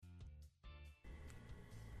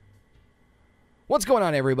What's going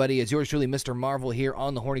on, everybody? It's yours truly, Mr. Marvel, here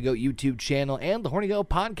on the Horny Goat YouTube channel and the Horny Goat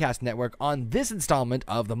Podcast Network. On this installment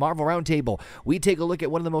of the Marvel Roundtable, we take a look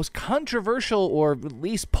at one of the most controversial, or at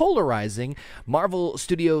least polarizing, Marvel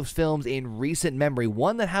Studios films in recent memory.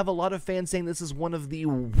 One that have a lot of fans saying this is one of the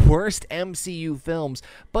worst MCU films.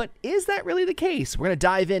 But is that really the case? We're going to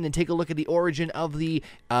dive in and take a look at the origin of the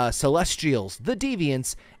Celestials, the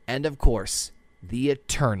Deviants, and, of course, the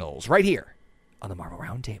Eternals, right here on the Marvel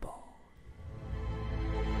Roundtable.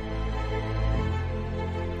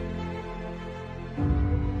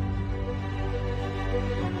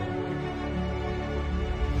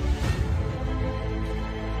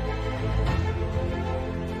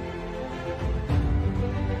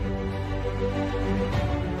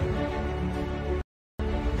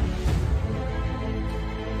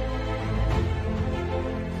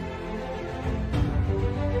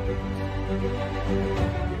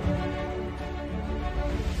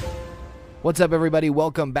 What's up, everybody?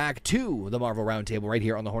 Welcome back to the Marvel Roundtable right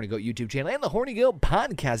here on the Horny Goat YouTube channel and the Horny Goat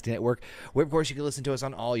Podcast Network, where, of course, you can listen to us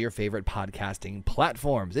on all your favorite podcasting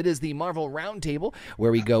platforms. It is the Marvel Roundtable,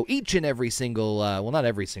 where we go each and every single, well, not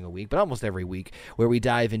every single week, but almost every week, where we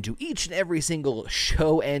dive into each and every single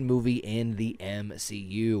show and movie in the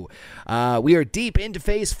MCU. We are deep into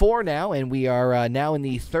Phase 4 now, and we are now in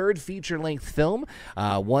the third feature-length film,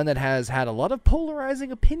 one that has had a lot of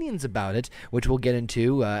polarizing opinions about it, which we'll get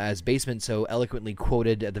into, as Basement so eloquently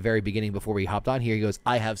quoted at the very beginning before we hopped on here. He goes,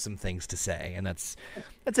 "I have some things to say," and that's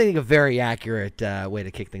I think a very accurate way to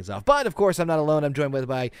kick things off. But of course, I'm not alone. I'm joined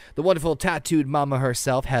by the wonderful tattooed mama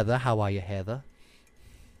herself, Heather. How are you, Heather?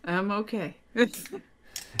 I'm okay. It's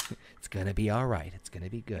gonna be all right. It's gonna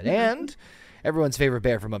be good. And everyone's favorite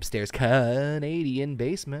bear from upstairs, Canadian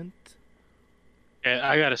Basement. Yeah,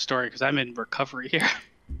 I got a story because I'm in recovery here.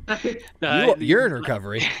 You're in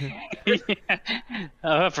recovery.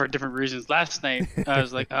 For different reasons. Last night, I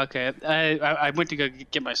was like, okay, I went to go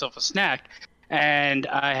get myself a snack, and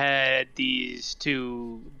I had these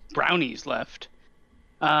two brownies left.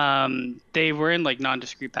 They were in like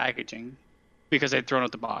non-discrete packaging because I'd thrown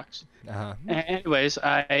out the box. Anyways,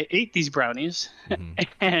 I ate these brownies,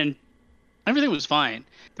 and everything was fine.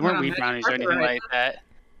 They weren't weed brownies or anything like that.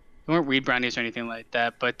 They weren't weed brownies or anything like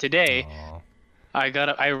that. But today,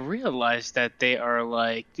 I realized that they are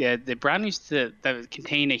like the brownies that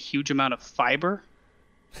contain a huge amount of fiber.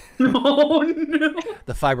 Oh no!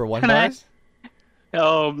 The Fiber One bars.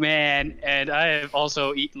 Oh man! And I have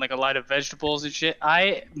also eaten like a lot of vegetables and shit.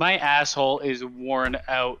 My asshole is worn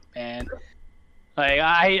out, man. Like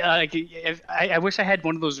I wish I had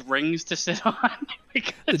one of those rings to sit on.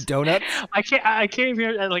 The donut. I came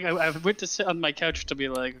here like I went to sit on my couch to be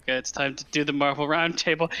like, okay, it's time to do the Marvel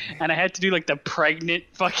Roundtable, and I had to do like the pregnant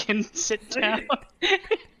fucking sit down,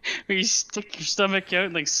 where you stick your stomach out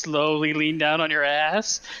and like slowly lean down on your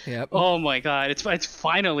ass. Yep. Oh my god, it's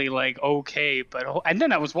finally like okay, but and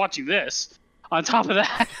then I was watching this on top of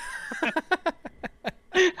that.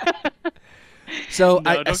 So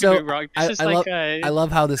no, I love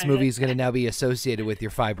how this movie is going to now be associated with your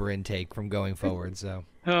fiber intake from going forward. So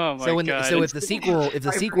oh my god. So if the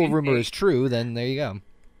sequel rumor is true, then there you go.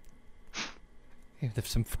 There's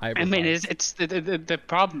some fiber. I mean, it's the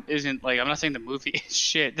problem isn't like I'm not saying the movie is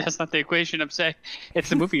shit. That's not the equation I'm saying. It's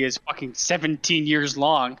the movie is fucking 17 years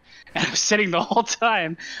long, and I'm sitting the whole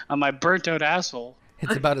time on my burnt out asshole.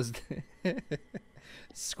 It's about as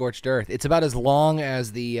scorched earth. It's about as long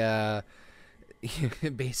as the.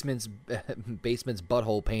 Basement's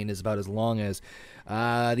butthole pain is about as long as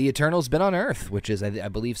the Eternal's been on Earth, which is I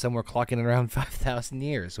believe somewhere clocking at around 5,000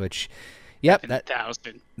 years. Which, yep, that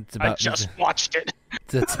 1,000. It's about. I just watched it.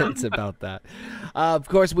 It's about that. Of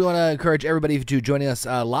course, we want to encourage everybody to join us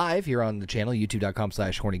live here on the channel,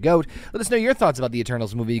 youtube.com/hornygoat. Let us know your thoughts about the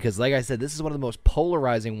Eternals movie, because, like I said, this is one of the most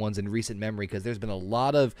polarizing ones in recent memory, because there's been a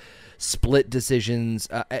lot of split decisions,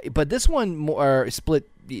 but this one more split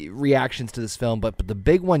reactions to this film, but the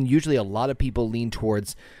big one, usually a lot of people lean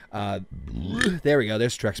towards, there we go,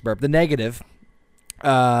 there's Trex burp, the negative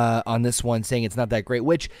on this one, saying it's not that great,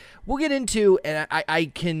 which we'll get into, and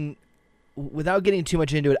I can, without getting too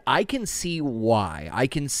much into it, I can see why. I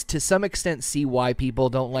can, to some extent, see why people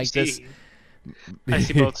don't like this. I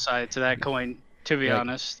see both sides of that coin, to be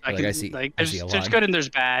honest. I see there's good and there's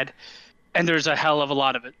bad, and there's a hell of a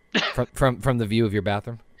lot of it. from the view of your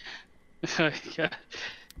bathroom? Yeah.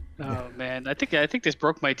 Oh man, I think this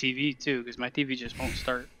broke my TV too, because my TV just won't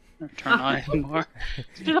start. or turn on anymore.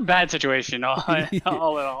 It's been a bad situation, all in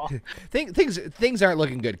all. Things aren't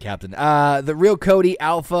looking good, Captain. The real Cody,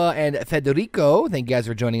 Alpha, and Federico, thank you guys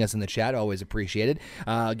for joining us in the chat. Always appreciated.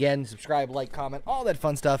 Again, subscribe, like, comment, all that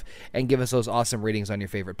fun stuff, and give us those awesome ratings on your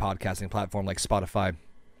favorite podcasting platform like Spotify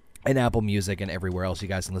and Apple Music and everywhere else you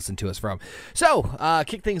guys can listen to us from. So,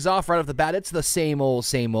 kick things off right off the bat. It's the same old,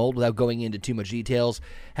 without going into too much details.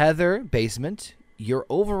 Heather, Basement, your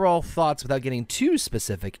overall thoughts without getting too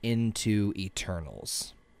specific into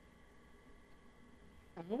Eternals.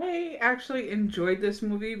 I actually enjoyed this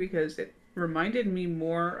movie because it reminded me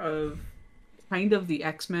more of kind of the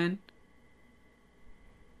X-Men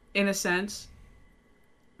in a sense.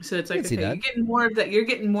 So it's like, okay, you're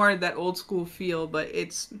getting more of that old school feel, but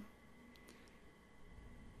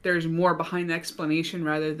there's more behind the explanation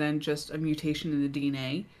rather than just a mutation in the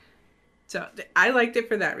DNA. So I liked it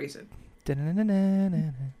for that reason.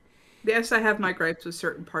 Yes, I have my gripes with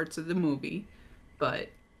certain parts of the movie, but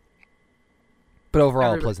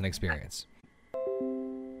overall, a pleasant experience.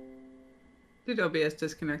 Did OBS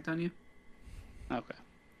disconnect on you? Okay.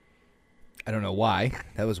 I don't know why.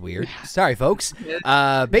 That was weird. Sorry, folks.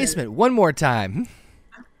 Basement, one more time.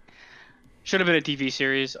 Should have been a TV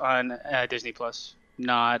series on Disney Plus,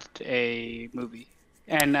 not a movie.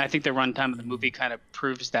 And I think the runtime of the movie kind of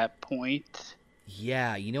proves that point.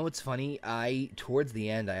 Yeah, you know what's funny? Towards the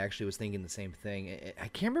end, I actually was thinking the same thing. I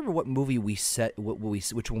can't remember what movie we set,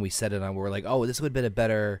 which one we set it on. Where we're like, oh, this would have been a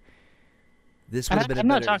better. I'm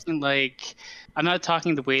not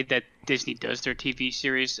talking the way that Disney does their TV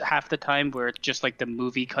series half the time, where it's just like the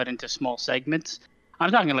movie cut into small segments.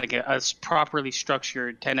 I'm talking like a properly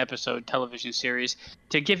structured 10-episode television series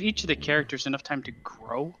to give each of the characters enough time to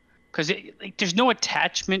grow. Because there's no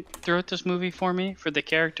attachment throughout this movie for me for the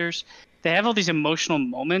characters. They have all these emotional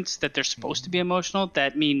moments that they're supposed to be emotional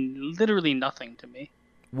that mean literally nothing to me.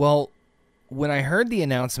 Well, when I heard the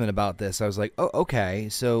announcement about this, I was like, "Oh, okay."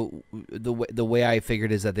 So the way I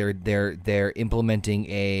figured is that they're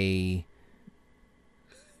implementing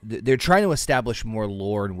they're trying to establish more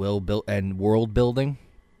lore and world building,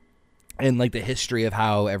 and like the history of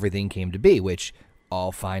how everything came to be, which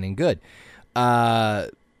all fine and good.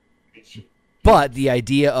 But the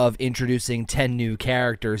idea of introducing 10 new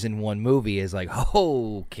characters in one movie is like,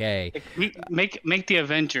 okay. Make the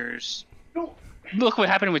Avengers. Look what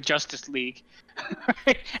happened with Justice League.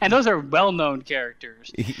 And those are well-known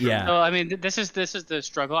characters. Yeah. So I mean, this is the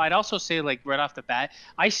struggle. I'd also say, like, right off the bat,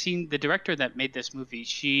 I seen the director that made this movie.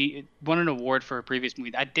 She won an award for her previous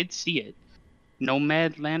movie. I did see it.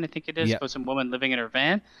 Nomadland, I think it is. Yep. About some woman living in her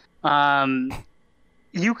van.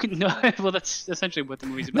 You can well, that's essentially what the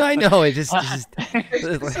movie's about. No, I know. It just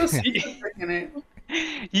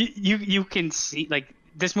you can see, like,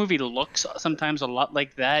 this movie looks sometimes a lot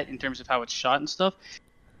like that in terms of how it's shot and stuff.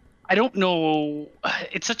 I don't know.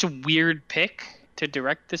 It's such a weird pick to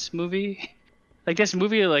direct this movie. Like, this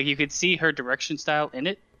movie, like, you could see her direction style in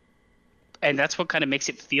it, and that's what kind of makes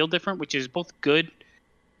it feel different, which is both good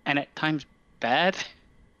and at times bad.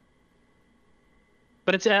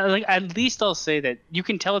 But it's like, at least I'll say that you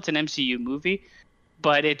can tell it's an MCU movie,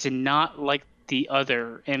 but it's not like the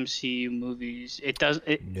other MCU movies. It is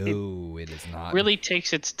not. Really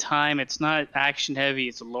takes its time. It's not action heavy.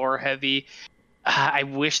 It's lore heavy. I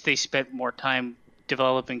wish they spent more time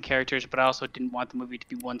developing characters, but I also didn't want the movie to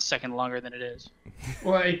be 1 second longer than it is.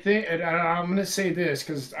 Well, I think I'm going to say this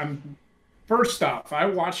because first off, I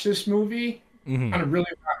watched this movie on a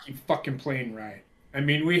really rocky fucking plane ride. I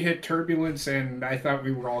mean, we hit turbulence, and I thought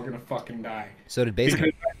we were all going to fucking die. So did Basement.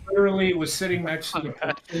 Because I literally was sitting next to the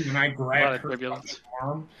person, and I grabbed her fucking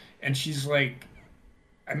arm, and she's like,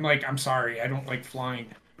 I'm sorry, I don't like flying.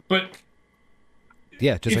 But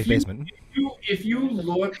yeah, just like Basement. If you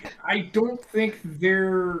look, I don't think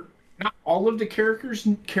not all of the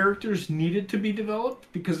characters needed to be developed,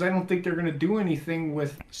 because I don't think they're going to do anything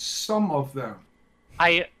with some of them.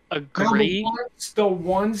 I agree. The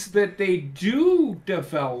ones that they do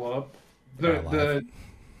develop, the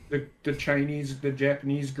Chinese, the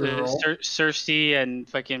Japanese girl, Cersei and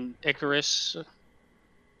fucking Icarus.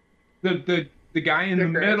 The guy in the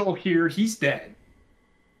middle here, he's dead.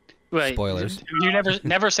 Right. Spoilers. You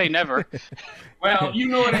never say never. Well, you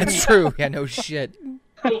know what I mean. That's true. Yeah, no shit.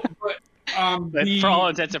 But for all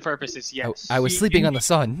intents and purposes, yes. I was sleeping on the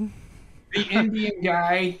sun. The Indian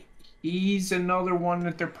guy. He's another one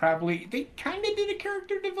that they kind of did a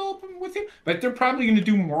character development with him, but they're probably going to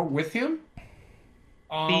do more with him.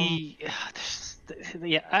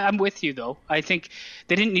 Yeah, I'm with you, though. I think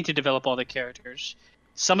they didn't need to develop all the characters.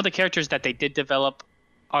 Some of the characters that they did develop,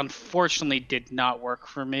 unfortunately, did not work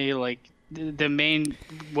for me. Like, the main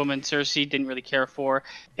woman, Cersei, didn't really care for.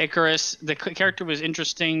 Icarus, the character was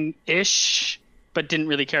interesting-ish, but didn't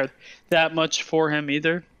really care that much for him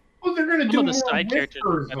either. Well, they're gonna Some do of the more side with characters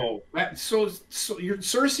her are better. though. So your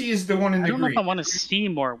Cersei is the one in I the don't know green. if I want to see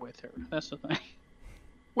more with her. That's the thing.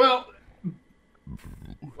 Well,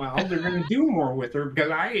 they're gonna do more with her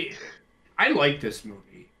because I like this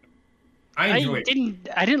movie. I enjoy it.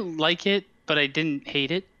 I didn't like it, but I didn't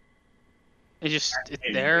hate it. It's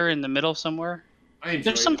there in the middle somewhere. I enjoy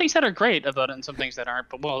There's some it. things that are great about it and some things that aren't,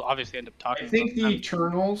 but we'll obviously end up talking I think about the them.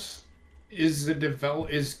 Eternals is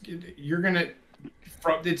you're gonna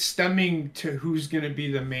it's stemming to who's gonna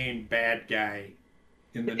be the main bad guy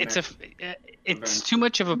in the It's too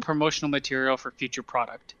much of a promotional material for future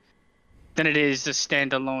product than it is a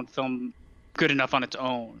standalone film good enough on its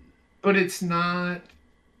own. But it's not.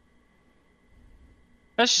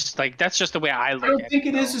 That's just the way I look at it. I don't think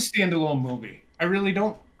it is a standalone movie. I really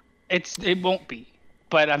don't. It won't be.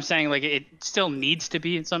 But I'm saying like it still needs to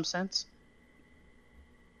be in some sense.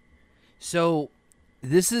 So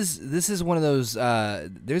this is one of those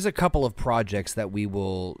there's a couple of projects that we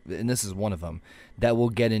will, and this is one of them, that we'll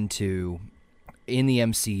get into in the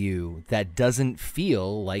MCU that doesn't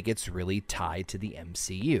feel like it's really tied to the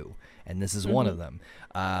MCU, and this is one of them.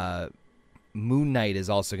 Moon Knight is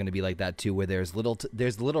also going to be like that too, where there's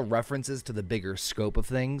little references to the bigger scope of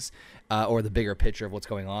things, or the bigger picture of what's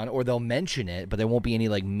going on, or they'll mention it, but there won't be any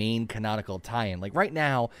like main canonical tie-in. Like right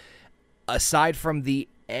now, aside from the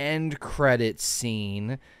end credit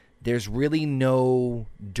scene, there's really no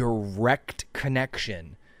direct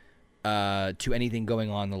connection to anything going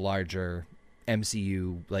on in the larger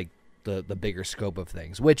MCU, like the bigger scope of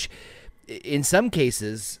things, which in some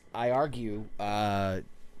cases I argue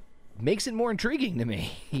makes it more intriguing to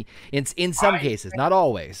me. in some cases, not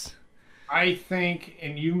always. I think,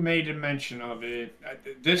 and you made a mention of it,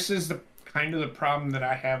 this is the kind of the problem that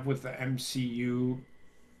I have with the MCU,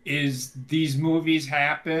 is these movies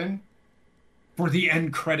happen for the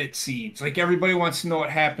end credit scenes. Like everybody wants to know what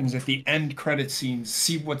happens at the end credit scenes,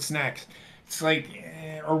 see what's next. It's like,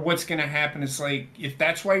 or what's going to happen. It's like, if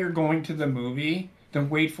that's why you're going to the movie, then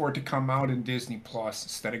wait for it to come out in Disney Plus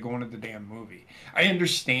instead of going to the damn movie. I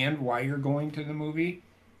understand why you're going to the movie,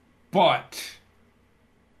 but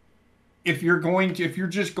if you're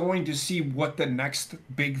just going to see what the next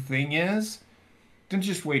big thing is, then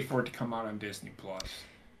just wait for it to come out on Disney Plus.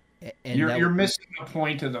 And you're missing the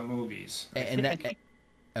point of the movies. And that,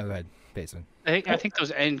 oh, go ahead, Bateman. I think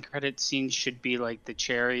those end credit scenes should be like the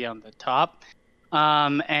cherry on the top.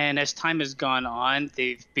 And as time has gone on,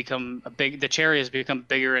 they've become the cherry has become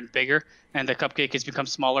bigger and bigger, and the cupcake has become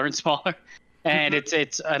smaller and smaller. And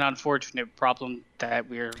it's an unfortunate problem that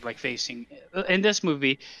we're like facing in this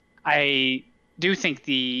movie. I do think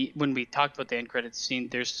when we talked about the end credits scene,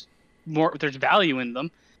 there's value in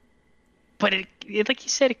them, but it like you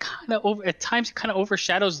said, it at times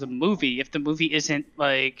overshadows the movie if the movie isn't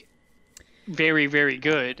like very, very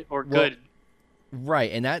good or good.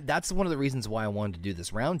 Right, and that's one of the reasons why I wanted to do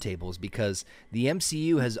this roundtable, is because the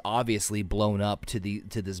MCU has obviously blown up to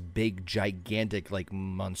this big, gigantic, like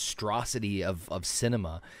monstrosity of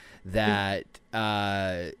cinema that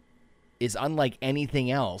is unlike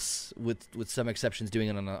anything else, with some exceptions doing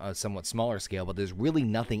it on a somewhat smaller scale. But there's really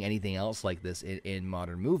anything else like this in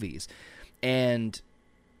modern movies, and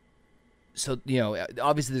so,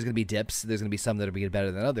 obviously there's going to be dips. There's going to be some that are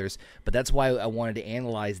better than others. But that's why I wanted to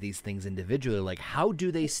analyze these things individually. Like, how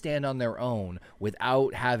do they stand on their own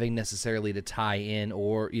without having necessarily to tie in,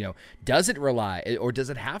 or, does it rely, or does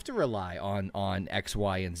it have to rely on X,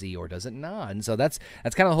 Y, and Z, or does it not? And so that's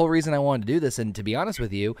kind of the whole reason I wanted to do this. And to be honest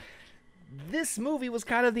with you, this movie was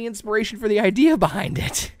kind of the inspiration for the idea behind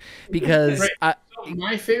it. Because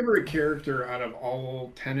my favorite character out of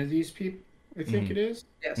all 10 of these people, I think it is.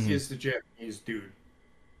 Yes. Is the Japanese dude.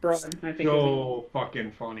 Braun, I think. So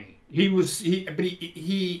fucking funny. He Gilgamesh?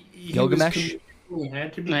 He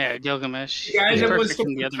had to be. Yeah, Gilgamesh. The guy He's that was perfect the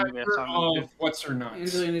in the other movie I protector saw him. of what's her nuts.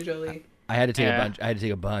 Angelina Jolie. I had to take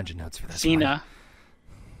a bunch of notes for this. Cena.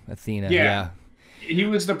 Athena. Yeah. Yeah. He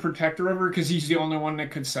was the protector of her because he's the only one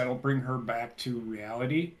that could bring her back to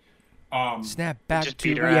reality. Snap back Just to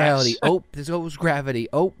beat her reality. ass. Oh, there's always gravity.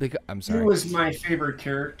 Oh, I'm sorry. He was my favorite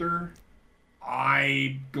character.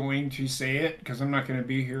 I'm going to say it because I'm not going to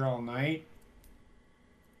be here all night.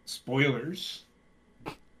 Spoilers.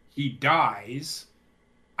 He dies.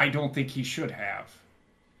 I don't think he should have.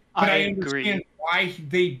 But I understand agree why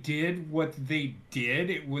they did what they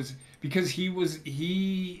did. It was because he was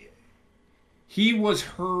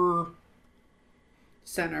her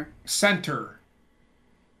Center.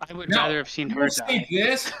 I would Now, rather have seen I her will say die.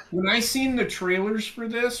 this: when I seen the trailers for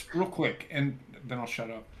this, real quick, and then I'll shut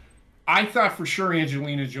up. I thought for sure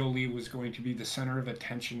Angelina Jolie was going to be the center of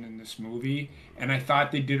attention in this movie, and I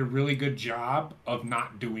thought they did a really good job of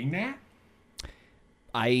not doing that.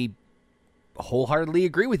 I wholeheartedly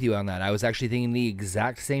agree with you on that. I was actually thinking the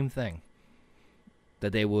exact same thing.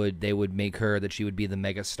 That they would make her, that she would be the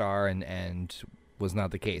mega star, and was not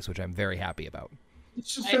the case, which I'm very happy about.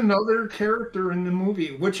 It's just another character in the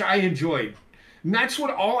movie, which I enjoyed. And that's what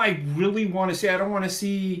all I really want to see. I don't want to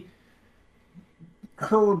see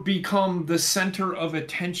her become the center of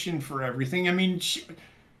attention for everything. I mean,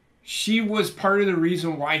 she was part of the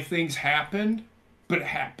reason why things happened, but it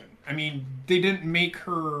happened. I mean, they didn't make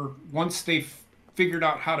her, once they figured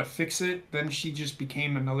out how to fix it, then she just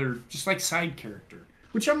became another, just like side character,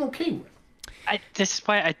 which I'm okay with. This is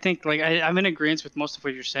why I think like I'm in agreement with most of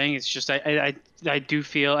what you're saying. It's just I do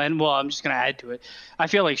feel, and well, I'm just gonna add to it. I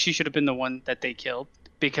feel like she should have been the one that they killed,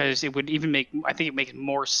 because it would even make, I think it makes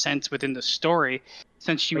more sense within the story,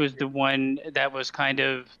 since she was the one that was kind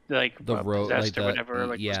of like The road, possessed like or whatever,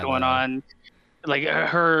 like yeah, what's going on. Like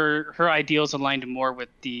her ideals aligned more with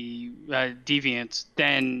the deviants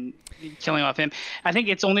than killing off him. I think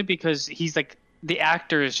it's only because he's like, the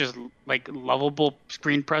actor is just like lovable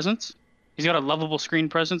screen presence. He's got a lovable screen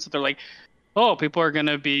presence that they're like, oh, people are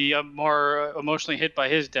gonna be more emotionally hit by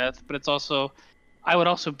his death. But it's also, I would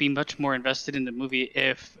also be much more invested in the movie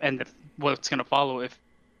if, and what's gonna follow, if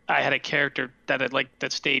I had a character that had like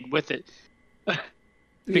that stayed with it.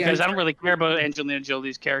 Because I don't really care about Angelina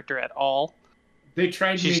Jolie's character at all. They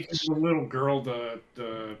tried making the little girl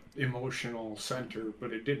the emotional center,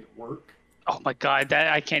 but it didn't work. Oh my god,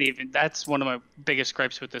 that I can't even. That's one of my biggest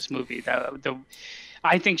gripes with this movie.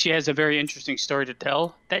 I think she has a very interesting story to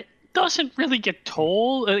tell that doesn't really get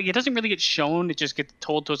told. It doesn't really get shown. It just gets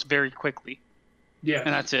told to us very quickly. Yeah, and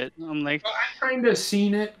that's it. I'm like, well, I kind of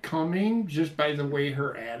seen it coming just by the way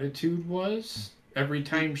her attitude was every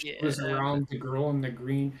time she was around the girl in the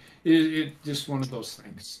green. It just one of those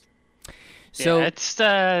things. So yeah, it's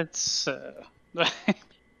I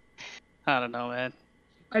don't know, man.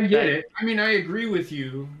 I get it. I mean, I agree with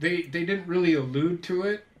you. They didn't really allude to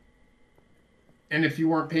it, and if you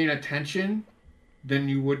weren't paying attention, then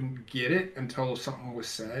you wouldn't get it until something was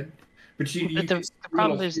said. But the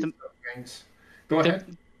problem is things. Go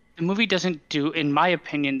ahead. The movie doesn't do, in my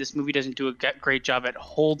opinion, this movie doesn't do a great job at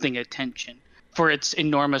holding attention for its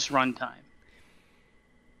enormous runtime.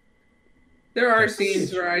 There are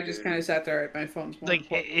scenes where I just kind of sat there at my phone's more like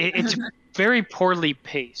it's very poorly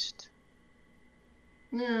paced.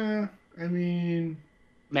 Yeah, I mean,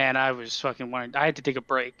 man, I was fucking wondering. I had to take a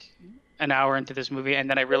break an hour into this movie, and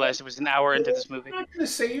then I realized it was an hour into this movie. I'm not gonna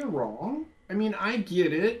say you're wrong. I mean, I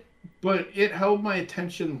get it, but it held my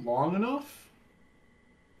attention long enough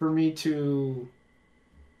for me to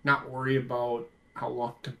not worry about how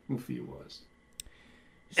long the movie was.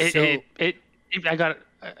 I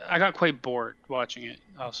got quite bored watching it,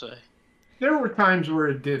 I'll say. There were times where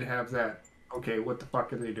it did have that, okay, what the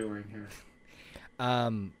fuck are they doing here?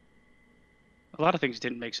 A lot of things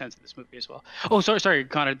didn't make sense in this movie as well. Oh, sorry,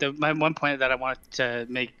 Connor. My one point that I wanted to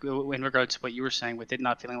make in regards to what you were saying with it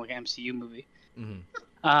not feeling like an MCU movie,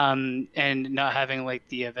 and not having like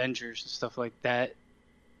the Avengers and stuff like that.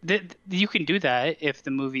 You can do that if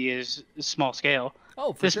the movie is small scale.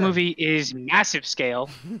 Oh, this movie is massive scale,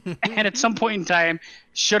 and at some point in time,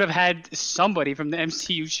 should have had somebody from the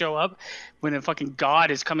MCU show up when a fucking god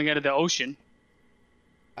is coming out of the ocean.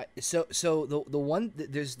 So the one,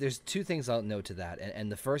 there's two things I'll note to that,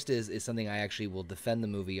 and the first is something I actually will defend the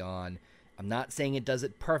movie on. I'm not saying it does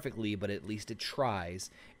it perfectly, but at least it tries.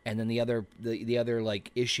 And then the other like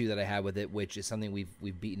issue that I had with it, which is something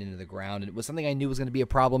we've beaten into the ground, and it was something I knew was going to be a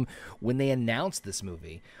problem when they announced this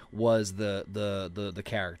movie, was the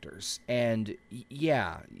characters. And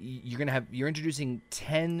yeah, you're introducing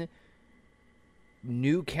 10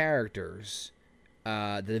 new characters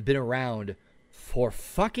that have been around for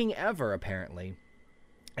fucking ever, apparently,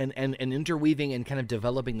 and interweaving and kind of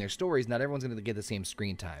developing their stories. Not everyone's going to get the same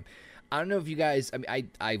screen time. I don't know if you guys, I mean,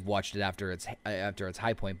 I've watched it after its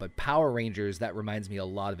high point, but Power Rangers, that reminds me a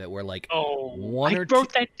lot of it, where like I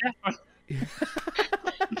wrote that down.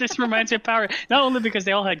 This reminds me of Power, not only because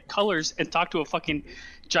they all had colors and talked to a fucking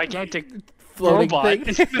gigantic robot,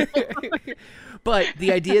 but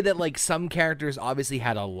the idea that like some characters obviously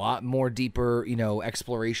had a lot more deeper,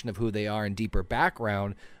 exploration of who they are and deeper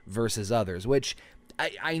background versus others, which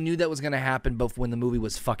I knew that was going to happen before when the movie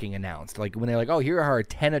was fucking announced. Like when they're like, "Oh, here are our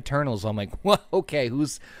 10 Eternals." I'm like, "Well, okay,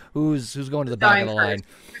 who's going to the back of the line?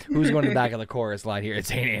 Who's going to the back of the chorus line here?"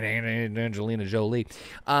 It's Angelina Jolie.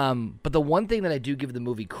 But the one thing that I do give the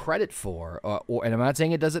movie credit for, and I'm not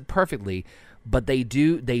saying it does it perfectly, but they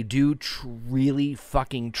do really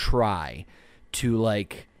fucking try to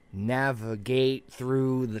like navigate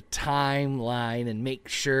through the timeline and make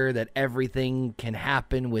sure that everything can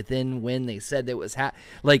happen within when they said it was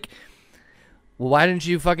like, well, why didn't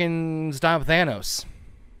you fucking stop Thanos?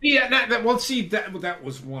 Yeah, that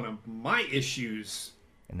was one of my issues.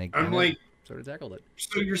 And I'm like, sort of tackled it.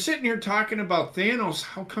 So you're sitting here talking about Thanos.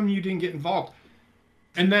 How come you didn't get involved?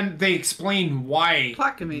 And then they explain why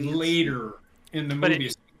later in the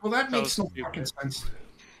movie. Well, that makes no fucking sense.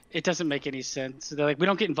 It doesn't make any sense. They're like, we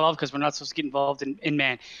don't get involved because we're not supposed to get involved in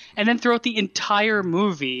man. And then throughout the entire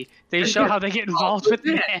movie, they show how they get involved with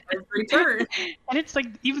man. Every turn. And it's like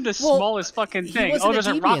even the smallest fucking thing. Oh, there's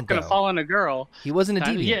a rock going to fall on a girl. He wasn't a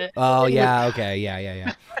deviant. Yeah. Oh, yeah, okay,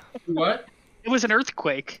 yeah. What? It was an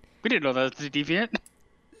earthquake. We didn't know that was a deviant.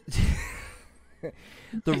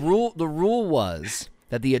 The rule was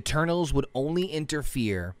that the Eternals would only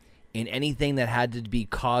interfere in anything that had to be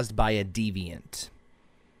caused by a deviant.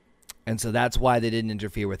 And so that's why they didn't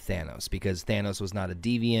interfere with Thanos, because Thanos was not a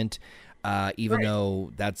deviant, even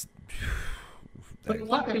though that's... But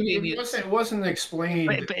it wasn't explained.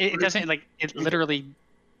 But it doesn't, like, it literally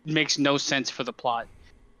makes no sense for the plot.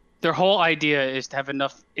 Their whole idea is to have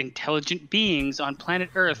enough intelligent beings on planet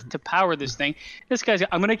Earth to power this thing. This guy's,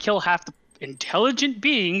 I'm going to kill half the intelligent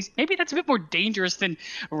beings. Maybe that's a bit more dangerous than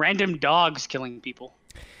random dogs killing people.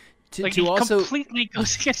 He also completely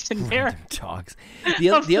goes against the narrative. Dogs.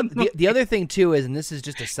 The other thing too is, and this is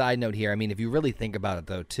just a side note here. I mean, if you really think about it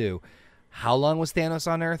though, too, how long was Thanos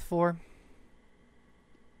on Earth for?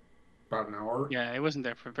 About an hour. Yeah, it wasn't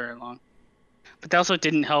there for very long. But that also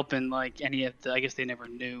didn't help in like any of the. I guess they never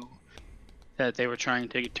knew that they were trying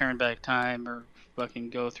to turn back time or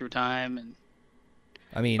fucking go through time. And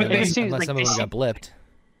I mean, unless some of them got blipped.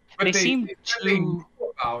 But they seem too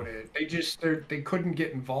about it. They couldn't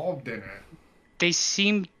get involved in it. They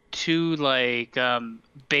seem too like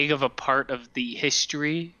big of a part of the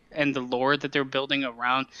history and the lore that they're building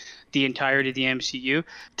around the entirety of the MCU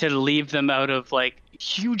to leave them out of like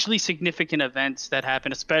hugely significant events that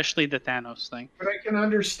happen, especially the Thanos thing. But I can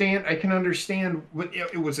understand what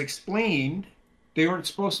it was explained. They weren't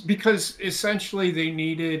supposed to, because essentially they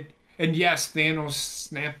needed. And yes, Thanos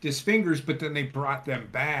snapped his fingers, but then they brought them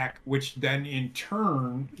back, which then in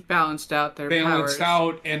turn balanced out their powers.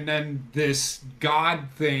 And then this god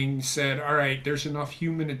thing said, all right, there's enough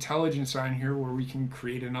human intelligence on here where we can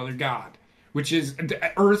create another god, which is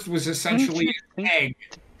Earth was essentially an egg.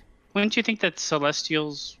 Wouldn't you think that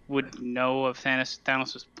Celestials would know of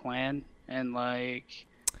Thanos' plan and like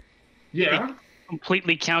it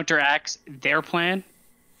completely counteracts their plan?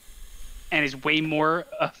 And is way more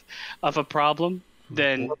of a problem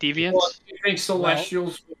than deviants. Well, you think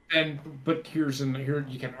Celestials then? But here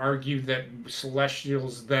you can argue that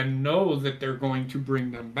Celestials then know that they're going to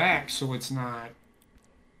bring them back, so it's not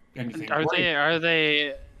anything. Are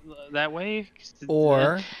they that way?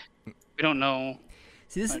 Or we don't know.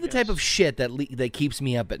 See, this is the type of shit that keeps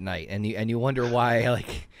me up at night, and you wonder why.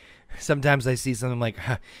 Like sometimes I see something like,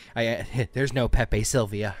 "There's no Pepe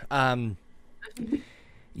Sylvia."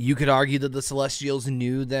 You could argue that the Celestials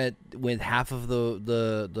knew that with half of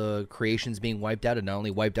the creations being wiped out, it not only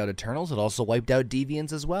wiped out Eternals, it also wiped out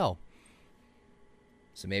Deviants as well.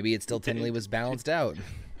 So maybe it still technically was balanced out.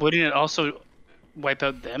 Wouldn't it also wipe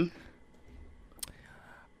out them?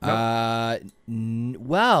 Well,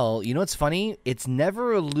 you know what's funny? It's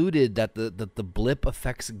never alluded that the blip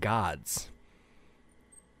affects gods.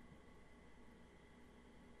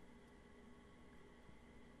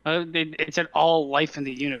 It's at all life in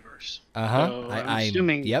the universe. So I'm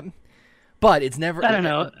assuming. Yep. But it's never. I don't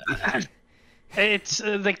know. It's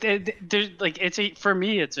there's like for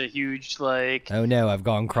me it's a huge like. Oh no, I've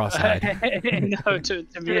gone cross-eyed. No, to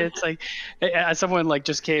me it's like someone like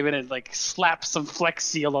just came in and like slapped some Flex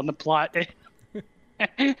Seal on the plot.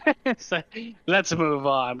 So, let's move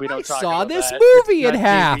on. We don't talk about this that. movie in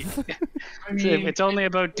half. I mean, it's only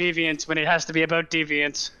about deviants when it has to be about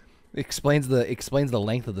deviants. Explains the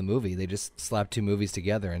length of the movie. They just slapped two movies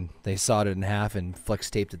together and they sawed it in half and flex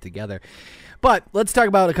taped it together. But let's talk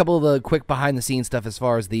about a couple of the quick behind the scenes stuff as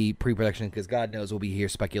far as the pre-production, because God knows we'll be here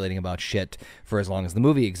speculating about shit for as long as the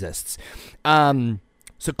movie exists. So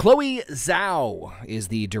Chloe Zhao is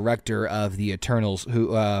the director of the Eternals,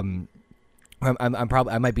 who I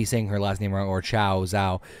might be saying her last name wrong, or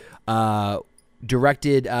Zhao.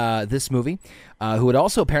 directed this movie, who had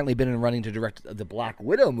also apparently been in running to direct the Black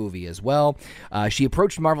Widow movie as well. She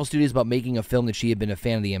approached Marvel Studios about making a film that she had been a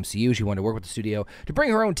fan of the MCU. She wanted to work with the studio to bring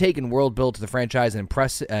her own take and world build to the franchise and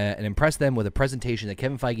impress them with a presentation that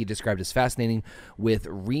Kevin Feige described as fascinating with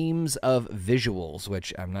reams of visuals,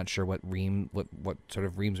 which I'm not sure what sort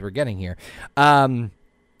of reams we're getting here.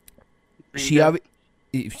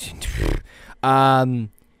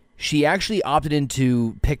 She actually opted in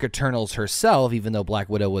to pick Eternals herself, even though Black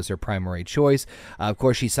Widow was her primary choice. Of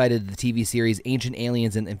course, she cited the TV series Ancient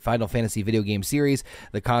Aliens and Final Fantasy video game series,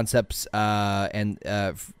 the concepts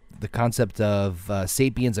the concept of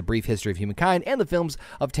Sapiens, A Brief History of Humankind, and the films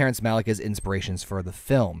of Terrence Malick as inspirations for the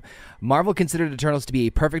film. Marvel considered Eternals to be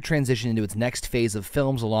a perfect transition into its next phase of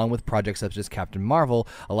films, along with projects such as Captain Marvel,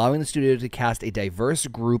 allowing the studio to cast a diverse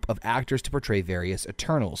group of actors to portray various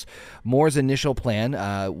Eternals. Moore's initial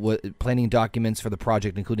planning documents for the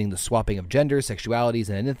project, including the swapping of genders, sexualities,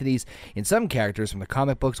 and ethnicities in some characters from the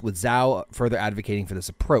comic books, with Zhao further advocating for this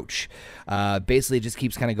approach. Basically, it just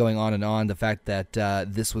keeps kind of going on and on. The fact that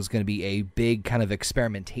this was going to be a big kind of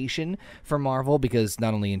experimentation for Marvel, because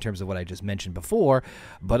not only in terms of what I just mentioned before,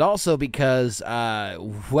 but also because,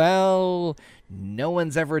 well, no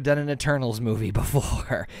one's ever done an Eternals movie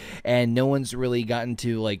before, and no one's really gotten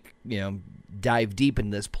to, like, you know, dive deep in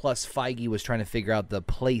this. Plus, Feige was trying to figure out the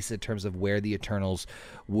place in terms of where the Eternals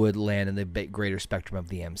would land in the greater spectrum of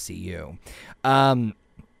the MCU.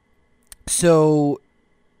 So,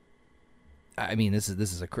 I mean, this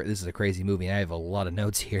is a crazy movie, and I have a lot of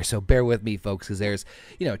notes here, so bear with me, folks, because there's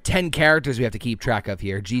 10 characters we have to keep track of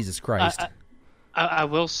here. Jesus Christ! I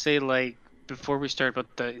will say, like, before we start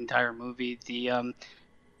about the entire movie, I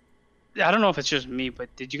don't know if it's just me,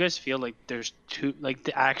 but did you guys feel like there's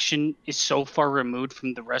the action is so far removed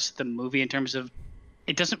from the rest of the movie in terms of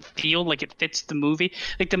it doesn't feel like it fits the movie?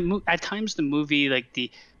 Like at times the movie, like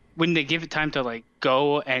when they give it time to like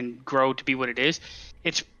go and grow to be what it is,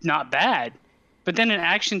 it's not bad. But then an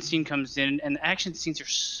action scene comes in, and the action scenes are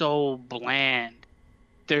so bland.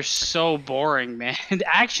 They're so boring, man. The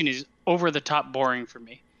action is over the top boring for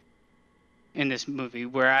me in this movie,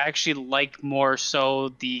 where I actually like more so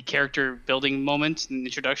the character building moments and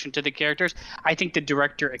introduction to the characters. I think the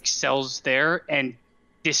director excels there and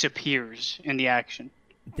disappears in the action.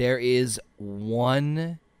 There is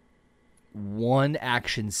one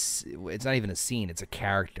action, it's not even a scene, it's a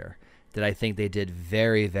character that I think they did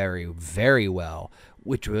very, very, very well,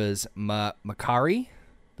 which was Makari,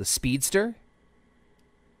 the speedster.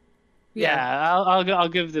 Yeah, I'll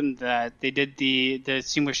give them that. They did the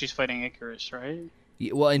scene where she's fighting Icarus, right?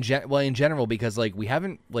 Yeah, well, in general, because like we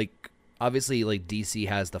haven't, like, obviously, like, DC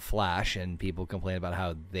has the Flash, and people complain about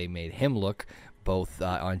how they made him look both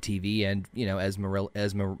on TV and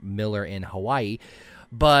Ezra Miller in Hawaii.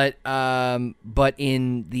 But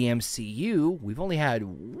in the MCU, we've only had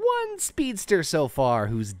one speedster so far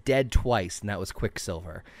who's dead twice, and that was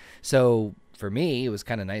Quicksilver. So for me, it was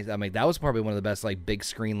kind of nice. I mean, that was probably one of the best, like, big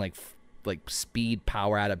screen, like speed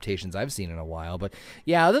power adaptations I've seen in a while. But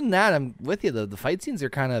yeah, other than that, I'm with you. The fight scenes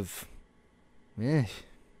are kind of,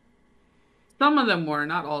 Some of them were,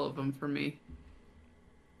 not all of them for me.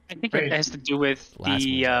 I think it has to do with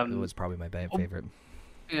it was probably my favorite.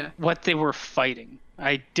 Yeah. What they were fighting.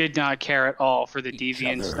 I did not care at all for the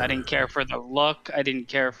deviants. I didn't care for the look. I didn't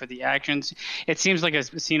care for the actions. It seems like a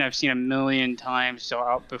scene I've seen a million times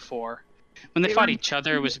out before. When they fought each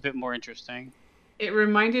other, it was a bit more interesting. It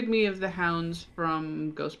reminded me of the hounds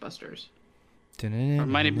from Ghostbusters.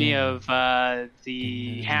 Reminded me of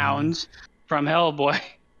the hounds from Hellboy.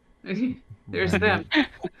 There's them.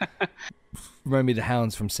 Remind me of the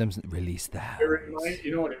hounds from Simpsons. Release the hounds.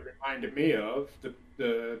 You know what it reminded me of?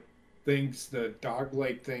 The things, the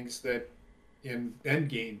dog-like things that in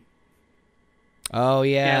Endgame. Oh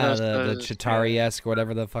yeah, the Chitauri-esque,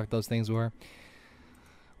 whatever the fuck those things were.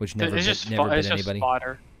 Which never bit anybody.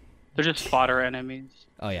 Fodder. They're just fodder enemies.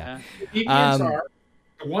 Oh yeah. The deviants are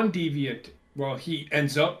the one deviant. Well, he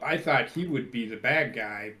ends up. I thought he would be the bad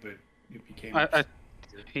guy, but it became.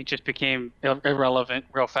 He just became irrelevant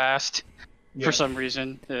real fast for some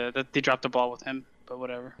reason. They dropped the ball with him, but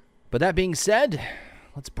whatever. But that being said,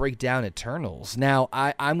 let's break down Eternals. Now,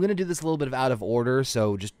 I'm going to do this a little bit of out of order,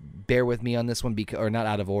 so just bear with me on this one, or not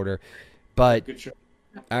out of order, but... Good show.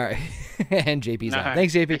 All right. And JP's on.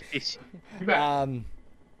 Thanks, JP.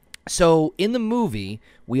 So, in the movie,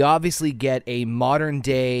 we obviously get a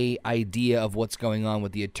modern-day idea of what's going on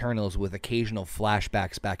with the Eternals with occasional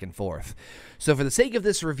flashbacks back and forth. So, for the sake of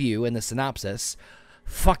this review and the synopsis...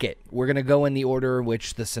 Fuck it. We're going to go in the order in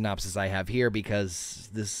which the synopsis I have here, because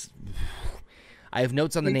I have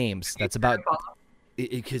notes on the names. That's about...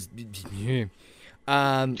 because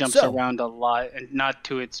Jumps around a lot and not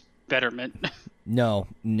to its betterment. No.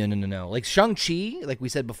 Like Shang-Chi, like we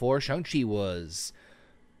said before, Shang-Chi was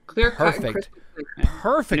Clear perfect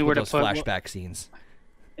with those flashback scenes.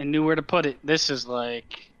 And knew where to put it. This is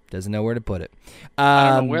like... Doesn't know where to put it. I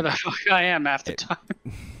don't know where the fuck I am half the time.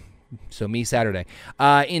 So me Saturday.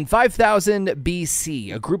 In 5000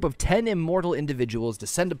 BC, a group of 10 immortal individuals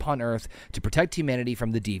descend upon Earth to protect humanity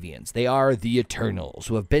from the Deviants. They are the Eternals,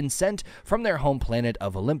 who have been sent from their home planet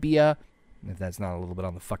of Olympia, if that's not a little bit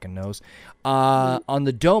on the fucking nose, on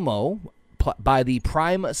the Domo by the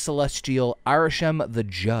Prime Celestial Arishem the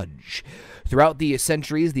Judge. Throughout the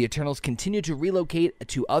centuries, the Eternals continue to relocate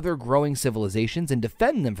to other growing civilizations and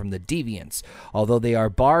defend them from the Deviants, although they are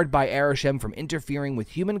barred by Arishem from interfering with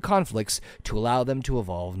human conflicts to allow them to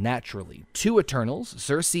evolve naturally. Two Eternals,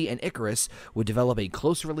 Circe and Icarus, would develop a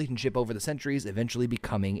close relationship over the centuries, eventually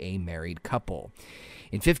becoming a married couple.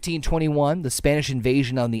 In 1521, the Spanish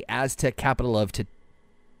invasion on the Aztec capital of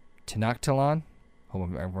Tenochtitlan,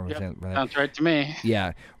 sounds right to me.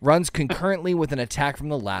 Yeah. Runs concurrently with an attack from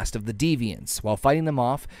the last of the Deviants. While fighting them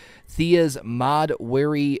off, Thea's Mod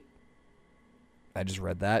Weri, I just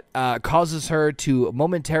read that, causes her to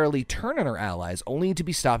momentarily turn on her allies, only to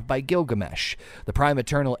be stopped by Gilgamesh. The Prime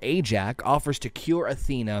Eternal Ajax offers to cure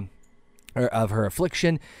Athena of her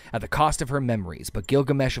affliction at the cost of her memories, but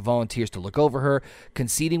Gilgamesh volunteers to look over her,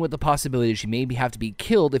 conceding with the possibility she may have to be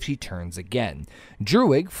killed if she turns again.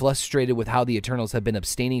 Druig, frustrated with how the Eternals have been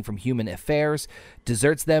abstaining from human affairs,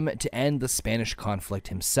 deserts them to end the Spanish conflict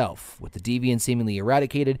himself. With the Deviants seemingly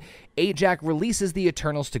eradicated, Ajax releases the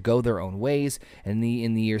Eternals to go their own ways, and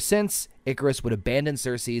in the years since, Icarus would abandon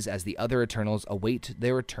Circe as the other Eternals await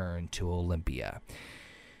their return to Olympia.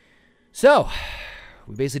 So,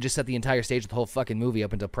 we basically just set the entire stage of the whole fucking movie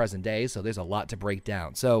up until present day, so there's a lot to break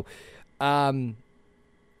down. So, I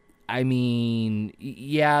mean,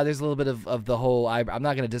 yeah, there's a little bit of the whole... I'm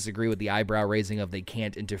not going to disagree with the eyebrow raising of they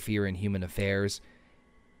can't interfere in human affairs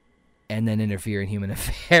and then interfere in human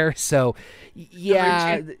affairs. So,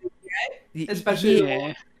 yeah.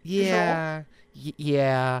 Especially... Yeah.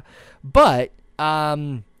 But...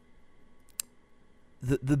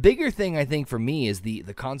 The bigger thing, I think, for me is the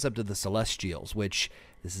concept of the Celestials, which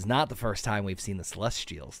this is not the first time we've seen the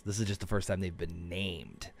Celestials. This is just the first time they've been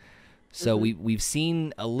named. So we've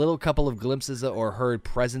seen a little couple of glimpses or heard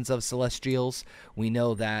presence of Celestials. We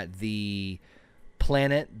know that the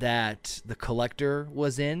planet that the Collector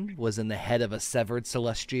was in the head of a severed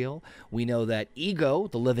Celestial. We know that Ego,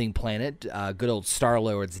 the living planet, good old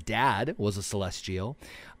Star-Lord's dad, was a Celestial.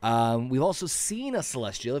 We've also seen a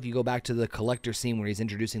Celestial. If you go back to the Collector scene where he's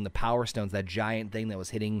introducing the Power Stones, that giant thing that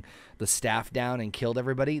was hitting the staff down and killed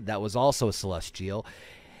everybody, that was also a Celestial.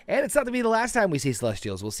 And it's not to be the last time we see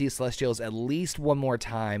Celestials. We'll see Celestials at least one more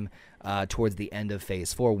time towards the end of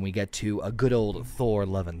Phase 4 when we get to a good old Thor,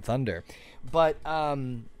 Love and Thunder. But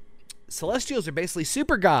Celestials are basically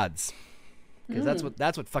super gods. Because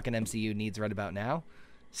that's what fucking MCU needs right about now.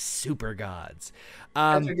 Super gods.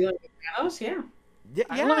 Thanos, yeah.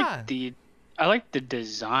 Yeah. I like the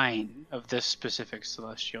design of this specific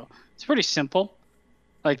Celestial. It's pretty simple.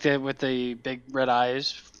 Like with the big red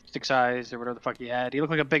eyes, 6 eyes, or whatever the fuck he had. He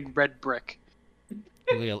looked like a big red brick.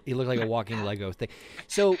 He looked like a walking Lego thing.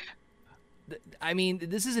 So, I mean,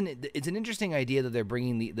 it's an interesting idea that they're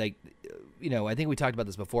bringing I think we talked about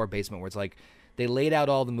this before, Basement, where it's like they laid out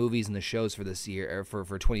all the movies and the shows for this year, or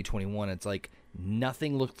for 2021. It's like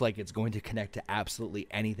nothing looked like it's going to connect to absolutely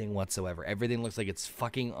anything whatsoever. Everything looks like it's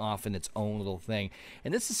fucking off in its own little thing.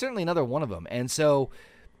 And this is certainly another one of them. And so,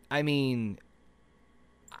 I mean,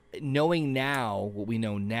 knowing now what we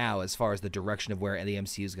know now as far as the direction of where the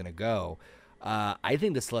MCU is going to go, I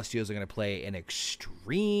think the Celestials are going to play an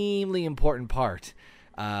extremely important part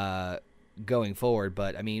going forward.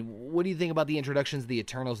 But, I mean, what do you think about the introductions of the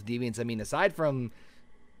Eternals, Deviants? I mean, aside from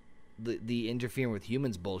the interfering with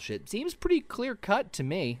humans bullshit, seems pretty clear-cut to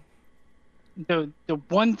me. The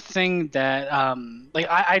one thing that,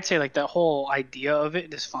 I'd say, the whole idea of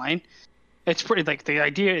it is fine. It's pretty, the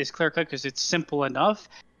idea is clear-cut because it's simple enough.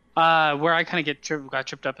 Where I kind of got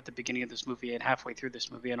tripped up at the beginning of this movie and halfway through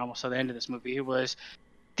this movie and almost at the end of this movie was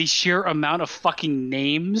the sheer amount of fucking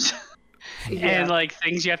names and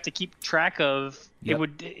things you have to keep track of. Yep.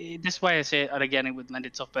 This is why I say it, and again, it would lend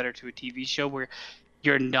itself better to a TV show where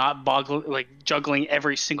you're not juggling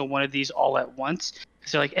every single one of these all at once.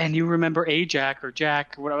 So and you remember Ajax or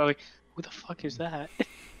Jack or whatever. Who the fuck is that?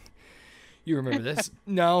 You remember this?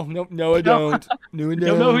 No, I don't. No, I don't. You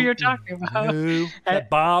don't know who you're talking about. No.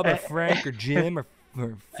 Bob or Frank or Jim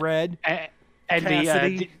or Fred. And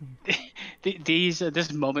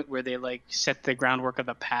this moment where they like set the groundwork of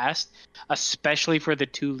the past, especially for the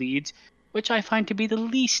two leads, which I find to be the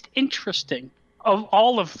least interesting of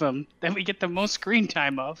all of them, that we get the most screen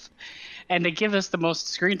time of. And they give us the most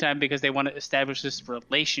screen time because they want to establish this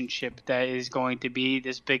relationship that is going to be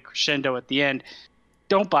this big crescendo at the end.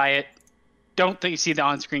 Don't buy it. Don't see the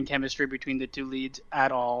on-screen chemistry between the two leads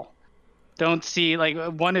at all. Don't see, like,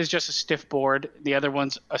 one is just a stiff board, the other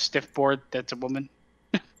one's a stiff board that's a woman.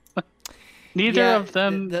 Neither of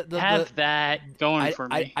them have that going for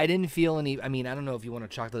me. I didn't feel any. I mean, I don't know if you want to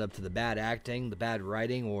chalk that up to the bad acting, the bad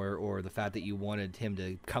writing, or the fact that you wanted him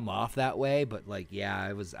to come off that way. But like, yeah,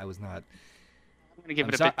 I was not. I'm gonna give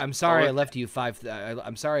it a bit. I'm sorry I left you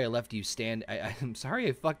I'm sorry I left you stand. I'm sorry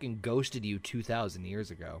I fucking ghosted you 2,000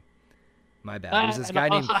 years ago. My bad. There was this guy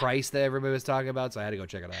named Christ that everybody was talking about, so I had to go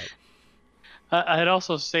check it out. I'd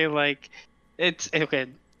also say like, it's okay.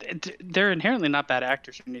 They're inherently not bad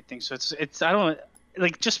actors or anything, so it's I don't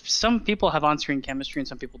like, just some people have on-screen chemistry and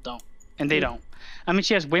some people don't, and they don't. I mean,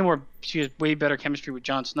 she has way better chemistry with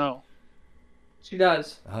Jon Snow. She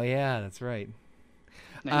does. Oh yeah, that's right.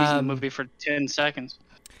 And he's in the movie for 10 seconds.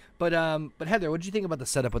 But Heather, what did you think about the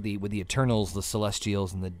setup with the Eternals, the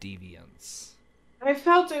Celestials, and the Deviants? I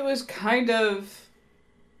felt it was kind of.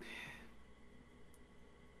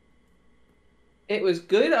 It was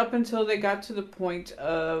good up until they got to the point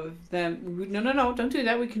of them. No, don't do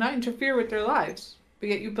that. We cannot interfere with their lives. But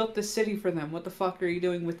yet you built this city for them. What the fuck are you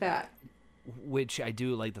doing with that? Which I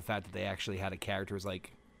do like the fact that they actually had a character who's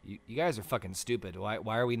like, you guys are fucking stupid. Why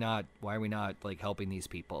are we not like helping these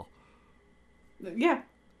people? Yeah.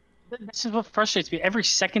 This is what frustrates me. Every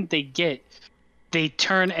second they get, they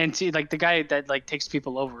turn and see, like, the guy that like takes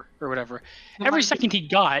people over or whatever. Every second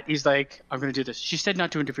he's like, I'm gonna do this. She said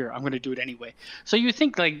not to interfere. I'm gonna do it anyway. So you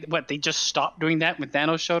think like, what, they just stopped doing that when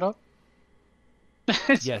Thanos showed up?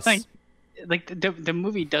 Yes. Like the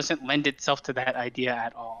movie doesn't lend itself to that idea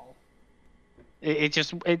at all. It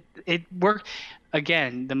just worked.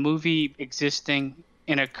 Again, the movie existing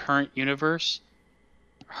in a current universe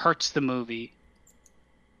hurts the movie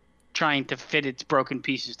trying to fit its broken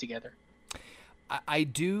pieces together. I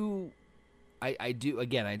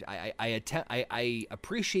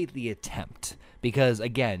appreciate the attempt, because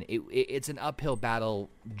again, it's an uphill battle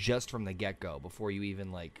just from the get-go before you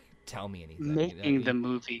even like tell me anything. Making the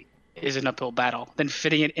movie is an uphill battle. Then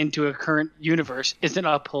fitting it into a current universe is an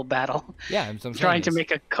uphill battle. Yeah, I'm trying to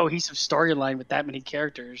make a cohesive storyline with that many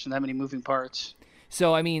characters and that many moving parts.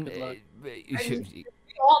 So I mean, we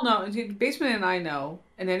all know. Basement and I know,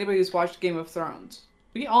 and anybody who's watched Game of Thrones,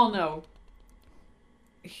 we all know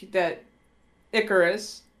that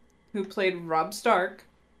Icarus, who played Robb Stark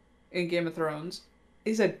in Game of Thrones,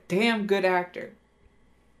 is a damn good actor.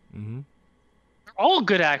 Mm-hmm. They're all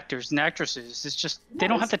good actors and actresses. It's just they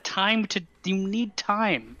don't have the time to. You need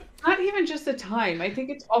time. Not even just the time. I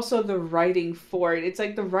think it's also the writing for it. It's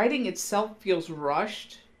like the writing itself feels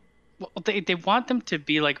rushed. Well, they want them to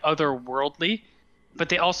be like otherworldly, but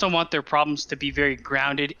they also want their problems to be very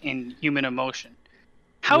grounded in human emotion.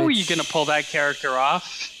 How are you going to pull that character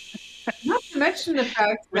off? Not to mention the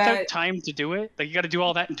fact without that time to do it. Like, you got to do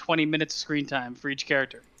all that in 20 minutes of screen time for each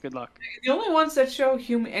character. Good luck. The only ones that show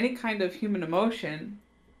any kind of human emotion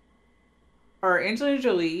are Angelina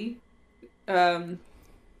Jolie,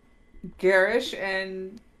 Garish,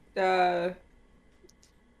 and the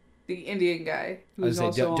Indian guy. Who's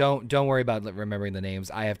don't worry about remembering the names.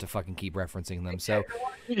 I have to fucking keep referencing them. So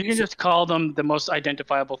you can just call them the most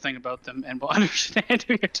identifiable thing about them, and we'll understand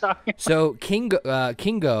who you're talking about. So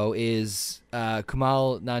Kingo is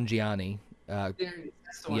Kumail Nanjiani.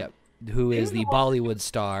 Yep, who is the Bollywood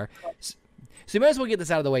star. So you might as well get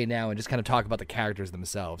this out of the way now and just kind of talk about the characters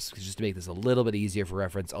themselves, just to make this a little bit easier for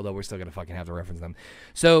reference, although we're still going to fucking have to reference them.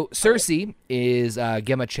 So Cersei is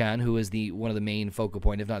Gemma Chan, who is one of the main focal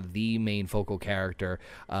point, if not the main focal character.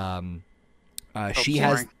 She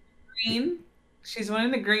has green. She's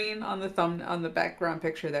wearing the green on the background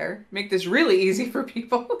picture there. Make this really easy for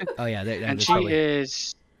people. Oh yeah, and she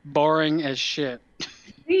is boring as shit.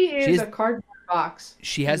 She is a cardboard box.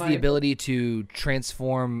 She has the ability to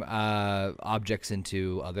transform objects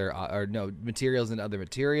into materials into other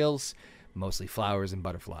materials, mostly flowers and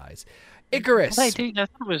butterflies. Icarus. I thought it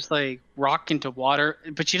was like rock into water,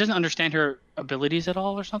 but she doesn't understand her abilities at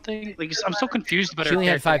all or something. Like, I'm so confused about her. She only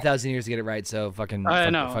had 5,000 years to get it right, so fucking.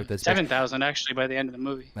 Fuck this. 7,000 actually by the end of the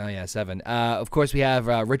movie. Oh yeah, 7. Of course, we have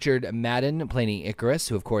Richard Madden playing Icarus,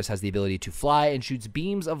 who of course has the ability to fly and shoots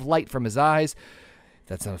beams of light from his eyes.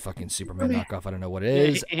 That's not a fucking Superman knockoff. I don't know what it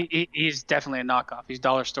is. He's definitely a knockoff. He's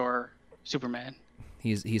dollar store Superman.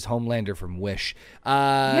 He's Homelander from Wish.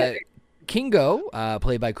 Kingo,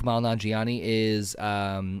 played by Kumail Nanjiani, is,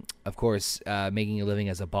 of course, making a living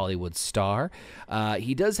as a Bollywood star.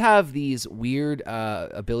 He does have these weird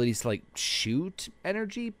abilities to, like, shoot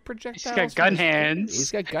energy projectiles. He's got gun hands.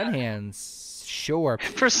 He's got gun hands. Sure.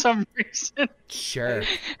 For some reason. Sure.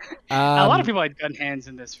 A lot of people had gun hands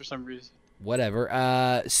in this for some reason.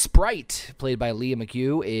 Whatever. Sprite, played by Leah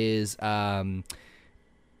McHugh,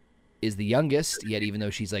 is the youngest, yet even though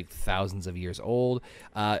she's like thousands of years old.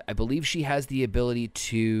 I believe she has the ability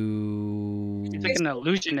to... She's like an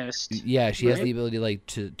illusionist. Yeah, she has the ability like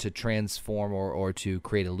to transform or to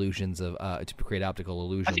create illusions of to create optical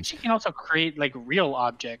illusions. I think she can also create like real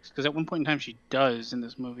objects, because at one point in time she does in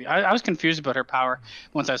this movie. I was confused about her power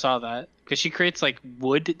once I saw that, because she creates like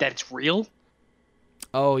wood that's real.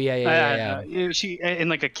 Oh yeah. She in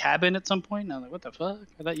like a cabin at some point. And I was like, what the fuck?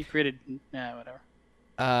 I thought you created. Nah, whatever.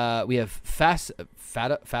 We have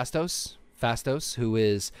Fastos, who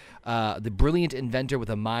is the brilliant inventor with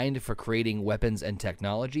a mind for creating weapons and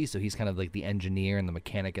technology. So he's kind of like the engineer and the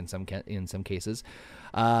mechanic in some cases.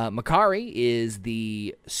 Makari is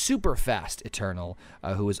the super fast Eternal,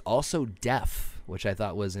 who is also deaf, which I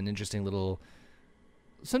thought was an interesting little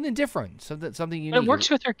something different, something unique. It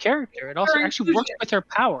works with her character. It also actually works with her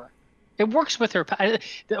power. It works with her.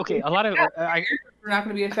 Okay, a lot of we're not going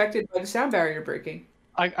to be affected by the sound barrier breaking.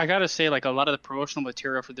 I gotta say, like, a lot of the promotional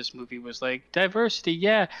material for this movie was like diversity,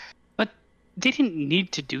 yeah, but they didn't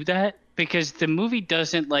need to do that, because the movie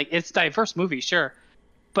doesn't, like, it's a diverse movie, sure,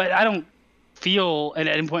 but I don't feel at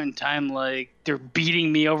any point in time like they're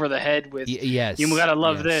beating me over the head with yes, you gotta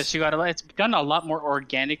love this, you gotta like. It's done a lot more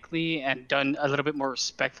organically and done a little bit more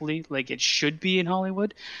respectfully, like it should be in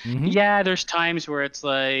Hollywood. Mm-hmm. Yeah, there's times where it's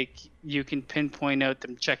like you can pinpoint out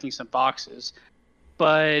them checking some boxes,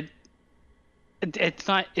 but it's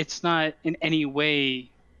not in any way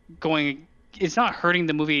it's not hurting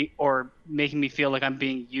the movie or making me feel like I'm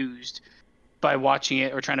being used by watching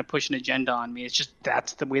it or trying to push an agenda on me. It's just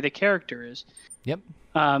that's the way the character is. Yep.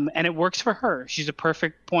 And it works for her. She's a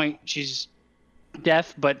perfect point. She's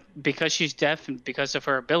deaf, but because she's deaf and because of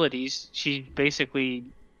her abilities, she basically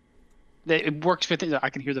it works with it. I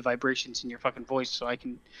can hear the vibrations in your fucking voice, so I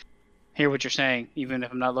can hear what you're saying, even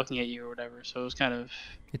if I'm not looking at you or whatever. So it was kind of...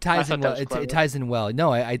 It ties in well. It ties in well.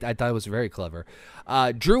 No, I thought it was very clever.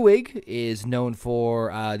 Druig is known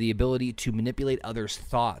for the ability to manipulate others'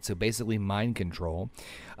 thoughts, so basically mind control.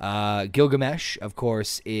 Gilgamesh, of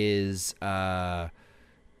course, is... I'm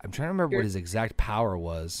trying to remember what his exact power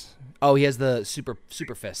was. Oh, he has the super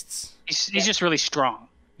fists. He's just really strong.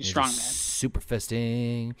 He's strong, man. Super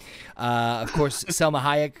fisting. Of course, Selma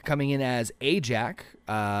Hayek coming in as Ajak,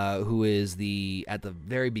 who is at the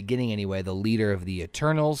very beginning anyway, the leader of the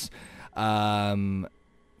Eternals. Trying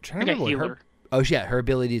to remember her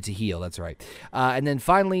ability to heal. That's right. And then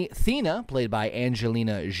finally, Thena, played by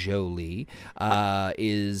Angelina Jolie,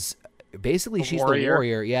 is basically she's the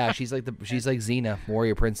warrior. Yeah, she's like Xena,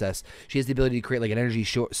 warrior princess. She has the ability to create like an energy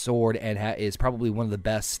sword and is probably one of the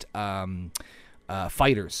best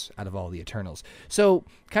fighters out of all the Eternals. So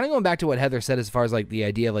kind of going back to what Heather said as far as like the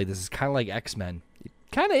idea of like this is kind of like X-Men. It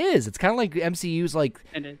kind of is. It's kind of like MCU's like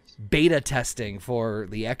beta testing for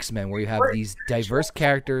the X-Men, where you have these diverse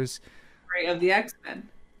characters. Of the X-Men.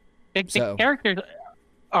 The characters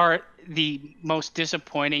are the most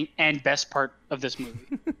disappointing and best part of this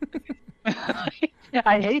movie.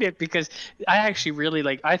 I hate it because I actually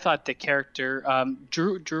really I thought the character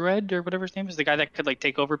Druid or whatever his name is, the guy that could like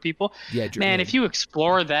take over people. Yeah, man, if you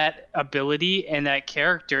explore that ability and that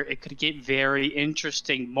character, it could get very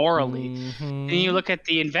interesting morally. Mm-hmm. And you look at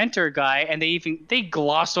the inventor guy, and they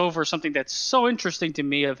gloss over something that's so interesting to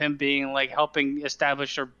me of him being like helping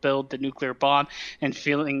establish or build the nuclear bomb and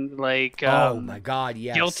feeling like oh my god,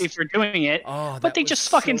 yes, guilty for doing it. But they just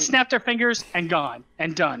fucking snap their fingers and gone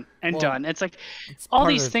and done and done. It's like all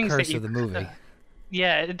these things that you of the movie.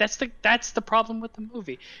 Yeah, that's the problem with the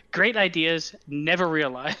movie. Great ideas, never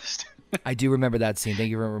realized. I do remember that scene.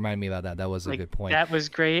 Thank you for reminding me about that. That was a good point. That was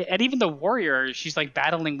great. And even the warrior, she's like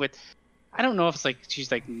battling with, I don't know if it's like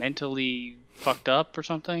she's like mentally fucked up or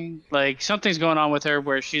something. Like something's going on with her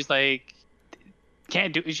where she's like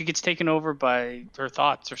can't do. She gets taken over by her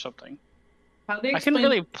thoughts or something. I couldn't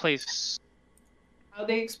really place. How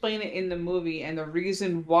they explain it in the movie, and the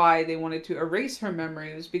reason why they wanted to erase her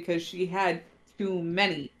memory was because she had too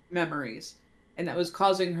many memories, and that was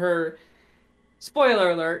causing her,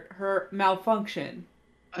 spoiler alert, her malfunction.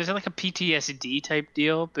 Is it like a PTSD type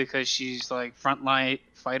deal because she's like frontline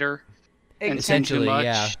fighter and seen too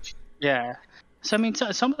much? Yeah. So I mean,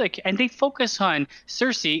 some of and they focus on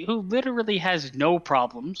Cersei, who literally has no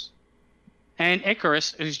problems, and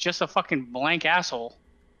Icarus, who's just a fucking blank asshole.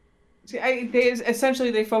 See,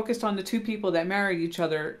 they focused on the two people that married each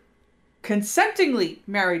other, consentingly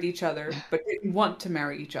married each other, but didn't want to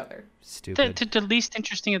marry each other. Stupid. The least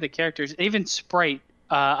interesting of the characters, even Sprite,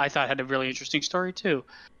 I thought had a really interesting story too.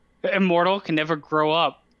 Immortal, can never grow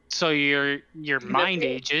up, so your mind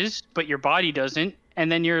ages, but your body doesn't,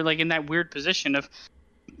 and then you're like in that weird position of,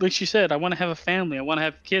 like she said, I want to have a family, I want to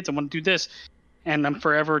have kids, I want to do this, and I'm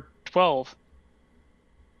forever 12.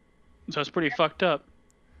 So it's pretty fucked up.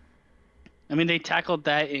 I mean, they tackled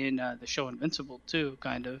that in the show Invincible too,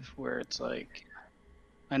 kind of, where it's like,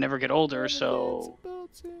 I never get older, so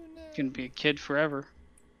I can be a kid forever,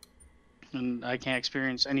 and I can't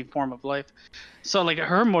experience any form of life. So like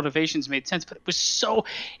her motivations made sense, but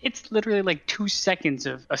it's literally like 2 seconds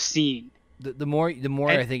of a scene. The more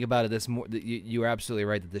I think about it, you are absolutely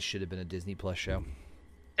right that this should have been a Disney Plus show.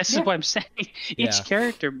 This is what I'm saying. Each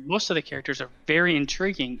character, most of the characters are very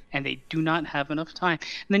intriguing, and they do not have enough time.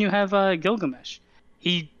 And then you have Gilgamesh.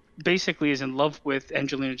 He basically is in love with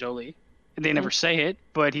Angelina Jolie. They never say it,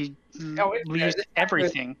 but he leaves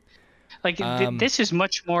everything. Like, this is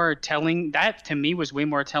much more telling. That, to me, was way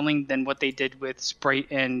more telling than what they did with Sprite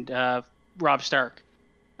and Rob Stark.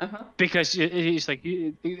 Because he's like,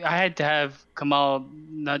 I had to have Kamal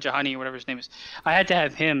Najahani, or whatever his name is. I had to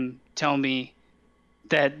have him tell me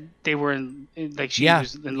that they were she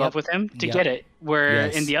was in love with him to get it. Where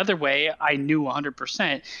in the other way, I knew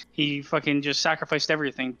 100%. He fucking just sacrificed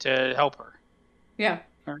everything to help her. Yeah.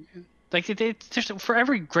 Like for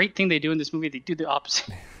every great thing they do in this movie, they do the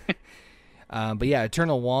opposite. But yeah,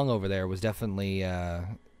 Eternal Wong over there was definitely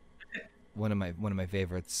one of my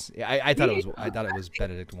favorites. I thought it was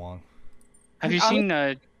Benedict Wong. Have you seen?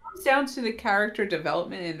 It comes down to the character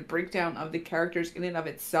development and the breakdown of the characters in and of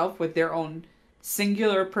itself with their own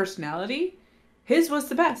singular personality. His was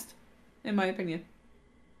the best, in my opinion.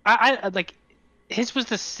 I like his was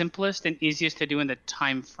the simplest and easiest to do in the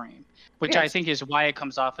time frame, which I think is why it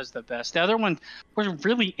comes off as the best. The other one was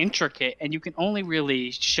really intricate, and you can only really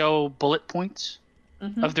show bullet points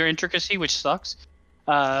of their intricacy, which sucks.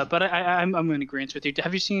 But I'm in agreement with you.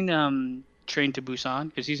 Have you seen Train to Busan?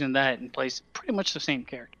 Because he's in that and plays pretty much the same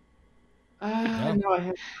character. No, I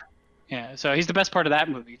haven't. Yeah, so he's the best part of that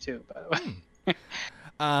movie too, by the way.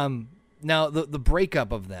 Now the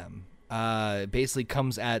breakup of them basically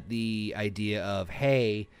comes at the idea of,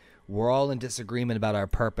 hey, we're all in disagreement about our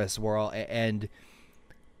purpose. And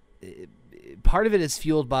part of it is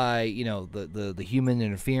fueled by, the human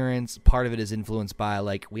interference. Part of it is influenced by,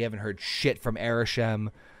 like, we haven't heard shit from Arishem,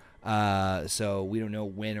 so we don't know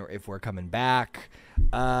when or if we're coming back.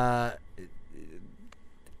 I'm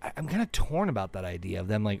kind of torn about that idea of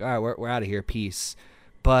them like, all right, we're out of here, peace.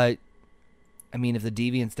 But I mean, if the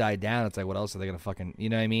deviants died down, it's like, what else are they gonna fucking, you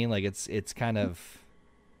know what I mean? Like, it's kind of.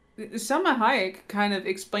 Salma Hayek kind of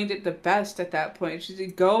explained it the best at that point. She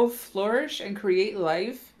said, "Go flourish and create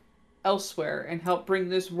life elsewhere, and help bring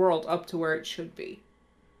this world up to where it should be."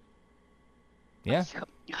 Yeah,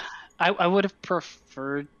 I would have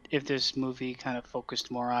preferred if this movie kind of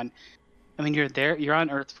focused more on. I mean, you're on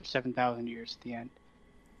Earth for 7,000 years at the end.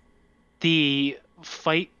 The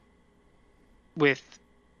fight with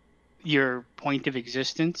your point of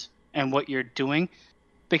existence and what you're doing,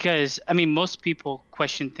 because I mean, most people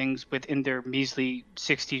question things within their measly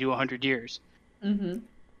 60 to 100 years.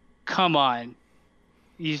 Come on,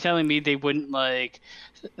 you telling me they wouldn't like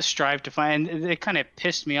strive to find? It kind of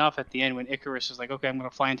pissed me off at the end when Icarus was like, okay, I'm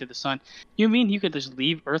gonna fly into the sun. You mean you could just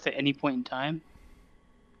leave Earth at any point in time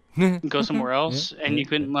and go somewhere else, and you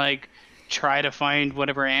couldn't like try to find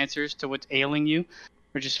whatever answers to what's ailing you,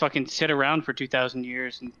 or just fucking sit around for 2,000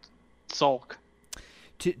 years and sulk?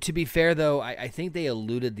 To be fair, though, I think they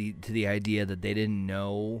alluded to the idea that they didn't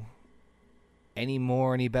know any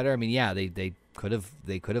better. I mean, yeah, they could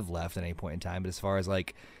have left at any point in time, but as far as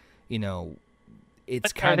like,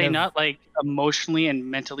 it's kind of. Are they not like emotionally and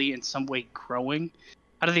mentally in some way growing?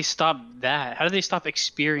 How do they stop that? How do they stop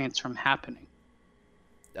experience from happening?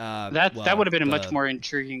 That would have been a much more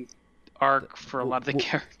intriguing arc for a lot of the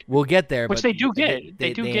characters. We'll get there, which they do get.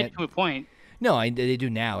 They do get to a point. No, they do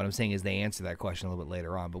now. What I'm saying is they answer that question a little bit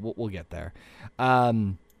later on, but we'll get there.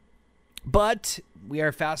 But we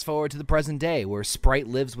are fast forward to the present day, where Sprite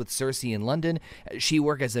lives with Cersei in London. She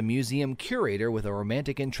works as a museum curator with a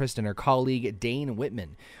romantic interest in her colleague Dane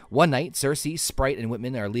Whitman. One night, Cersei, Sprite, and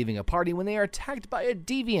Whitman are leaving a party when they are attacked by a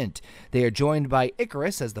deviant. They are joined by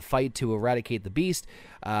Icarus as the fight to eradicate the beast,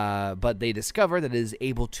 but they discover that it is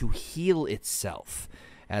able to heal itself.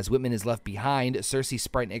 As Whitman is left behind, Cersei,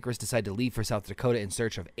 Sprite, and Icarus decide to leave for South Dakota in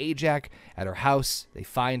search of Ajax. At her house, they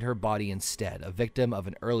find her body instead, a victim of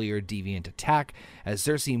an earlier deviant attack. As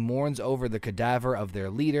Cersei mourns over the cadaver of their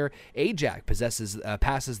leader, Ajax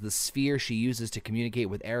passes the sphere she uses to communicate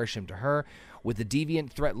with Arishem to her. With the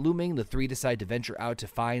deviant threat looming, the three decide to venture out to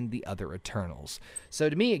find the other Eternals. So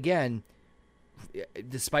to me, again,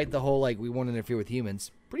 despite the whole, like, we won't interfere with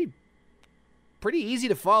humans, pretty easy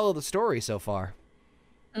to follow the story so far.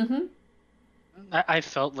 Mm-hmm. I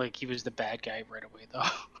felt like he was the bad guy right away, though.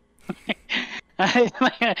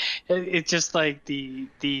 It's just like the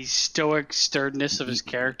stoic sternness of his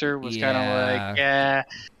character was kind of like,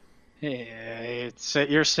 it's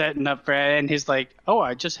you're setting up for, and he's like, oh,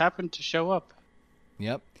 I just happened to show up.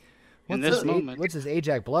 Yep. In this moment, what's this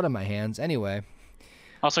Ajax blood on my hands anyway?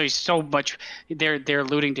 Also, he's so much. They're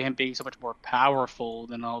alluding to him being so much more powerful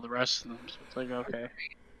than all the rest of them. So it's like, okay.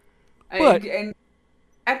 But, and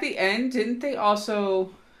at the end, didn't they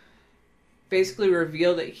also basically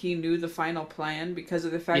reveal that he knew the final plan because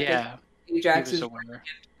of the fact that Ajax is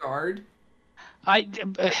guard? I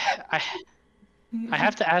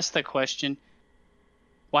have to ask the question: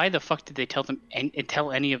 why the fuck did they tell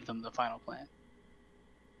tell any of them the final plan?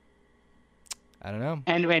 I don't know.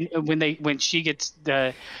 And when she gets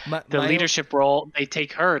the leadership role, they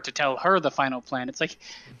take her to tell her the final plan. It's like,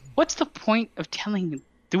 what's the point of doing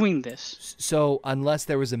this? So unless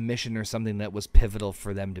there was a mission or something that was pivotal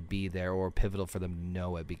for them to be there, or pivotal for them to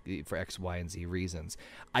know it for X, Y, and Z reasons,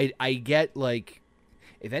 I get, like,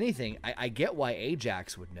 if anything, I get why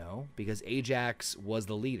Ajax would know, because Ajax was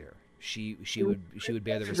the leader. She would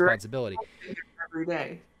bear the responsibility every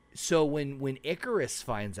day. So when Icarus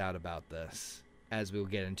finds out about this, as we'll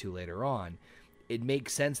get into later on, it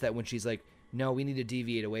makes sense that when she's like, no, we need to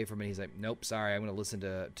deviate away from it, he's like, nope, sorry, I'm going to listen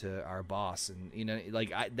to our boss. And, you know,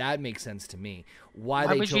 like, that makes sense to me. Why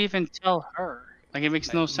would you even tell her? Like, it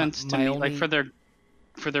makes no sense to me. Like, for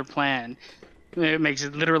their plan, it makes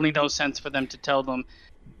literally no sense for them to tell them,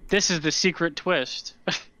 this is the secret twist.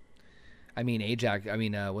 I mean, Ajax,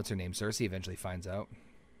 what's her name? Cersei eventually finds out.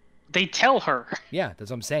 They tell her. Yeah,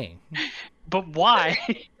 that's what I'm saying. But why?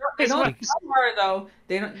 They don't tell her, though.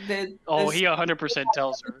 He 100%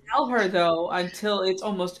 tells her. Tell her, though, until it's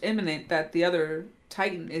almost imminent that the other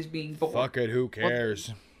Titan is being born. Fuck it, who cares?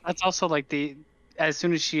 Well, that's also like as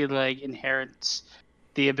soon as she like inherits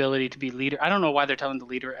the ability to be leader. I don't know why they're telling the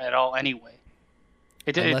leader at all anyway.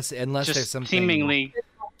 Unless there's something seemingly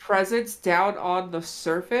presence down on the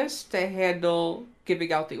surface to handle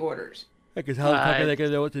giving out the orders. Because how the fuck are they gonna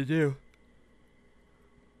know what to do?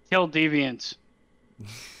 Kill deviants.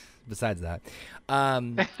 Besides that,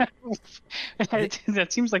 that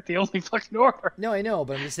seems like the only fucking order. No, I know,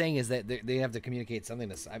 but I'm just saying is that they have to communicate something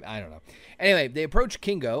to. I don't know. Anyway, they approach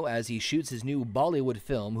Kingo as he shoots his new Bollywood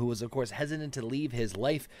film, who was of course hesitant to leave his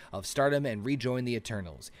life of stardom and rejoin the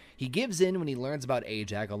Eternals. He gives in when he learns about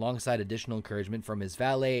Ajax, alongside additional encouragement from his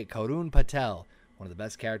valet Karun Patel, one of the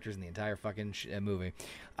best characters in the entire fucking movie,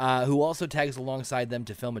 who also tags alongside them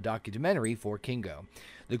to film a documentary for Kingo.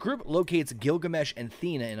 The group locates Gilgamesh and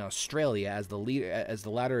Thena in Australia as the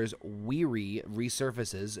latter's Weary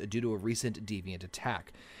resurfaces due to a recent deviant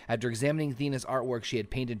attack. After examining Thena's artwork she had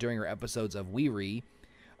painted during her episodes of Weary,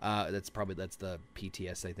 that's the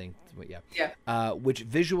PTS, I think. Yeah. Which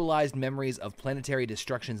visualized memories of planetary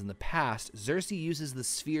destructions in the past, Cersei uses the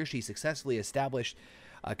sphere she successfully established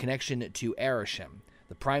a connection to Arishem.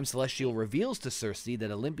 The Prime Celestial reveals to Cersei that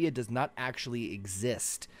Olympia does not actually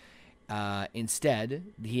exist. Instead,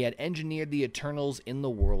 he had engineered the Eternals in the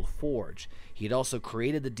World Forge. He had also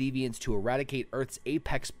created the Deviants to eradicate Earth's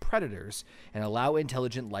apex predators and allow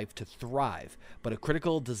intelligent life to thrive, but a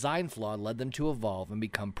critical design flaw led them to evolve and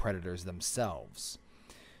become predators themselves.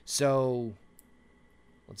 So,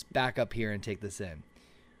 let's back up here and take this in.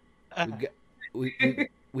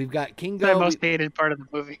 We've got Kingo. The most hated part of the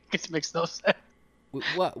movie. It makes no sense.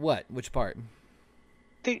 What? Which part?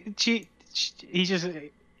 He just...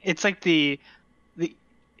 It's like the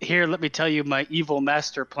here, let me tell you my evil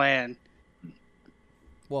master plan.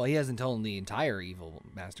 Well, he hasn't told him the entire evil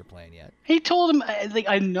master plan yet. He told him like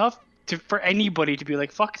enough for anybody to be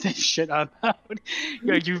like, fuck this shit, I'm out.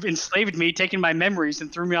 You've enslaved me, taken my memories,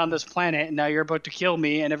 and threw me on this planet, and now you're about to kill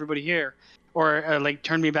me and everybody here. Or like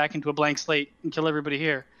turn me back into a blank slate and kill everybody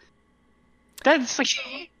here. That's like,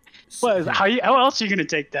 how else are you going to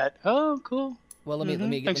take that? Oh, cool. Well, let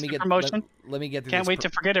me let me get through Can't this wait to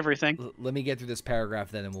forget everything. Let me get through this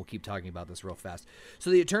paragraph then, and we'll keep talking about this real fast. So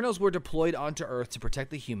the Eternals were deployed onto Earth to protect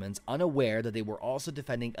the humans, unaware that they were also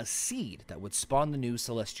defending a seed that would spawn the new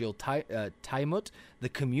celestial Taimut, the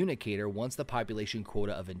communicator, once the population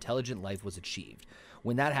quota of intelligent life was achieved.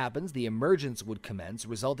 When that happens, the emergence would commence,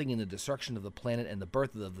 resulting in the destruction of the planet and the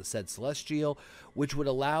birth of the said celestial, which would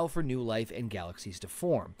allow for new life and galaxies to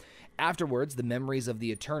form. Afterwards, the memories of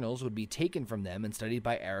the Eternals would be taken from them and studied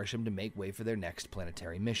by Arishem to make way for their next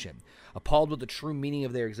planetary mission. Appalled with the true meaning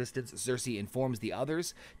of their existence, Cersei informs the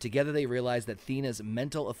others. Together they realize that Thena's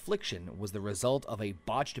mental affliction was the result of a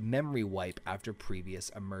botched memory wipe after previous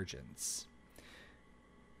emergence.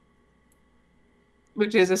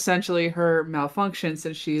 Which is essentially her malfunction,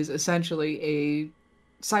 since she is essentially a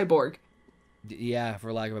cyborg. Yeah,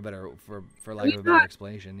 for lack of a better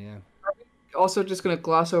explanation, yeah. Also just going to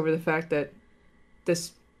gloss over the fact that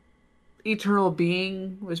this eternal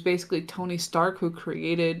being was basically Tony Stark, who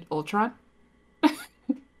created Ultron.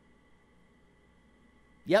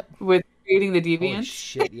 Yep. With creating the Deviant. Holy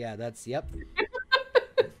shit, yeah, that's, yep. I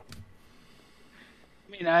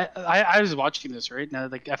mean, I was watching this, right? Now,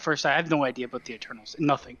 like, at first, I had no idea about the Eternals.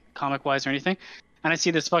 Nothing, comic-wise or anything. And I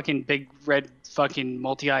see this fucking big, red, fucking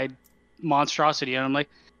multi-eyed monstrosity, and I'm like,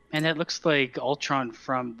 man, that looks like Ultron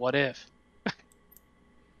from What If?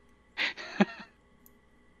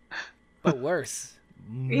 But worse.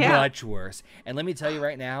 Yeah. Much worse. And let me tell you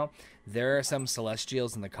right now, there are some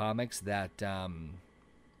Celestials in the comics that, they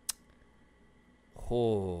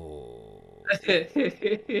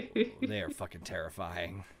are fucking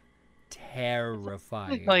terrifying.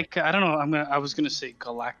 Terrifying. Like, I don't know, I was gonna say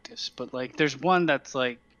Galactus, but, like, there's one that's,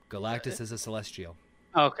 like... Galactus is a Celestial.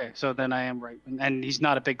 Okay, so then I am right. And he's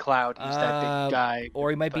not a big cloud. He's that big guy.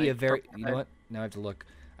 Or he might be a very... You know what? Now I have to look.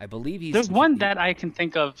 I believe he's... There's one that I can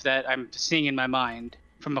think of that I'm seeing in my mind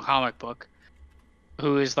from a comic book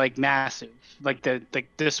who is, like, massive. Like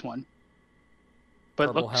this one. But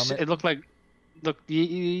it looked like...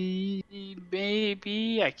 Maybe...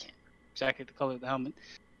 I can't exactly the color of the helmet.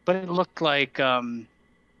 But it looked like... kind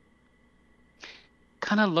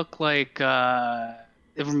of looked like...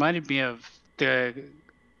 it reminded me of the...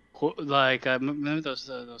 Like, remember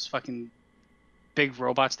those fucking big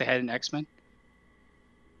robots they had in X-Men?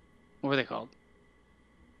 What were they called?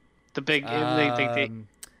 The big they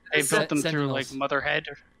built them through like Motherhead.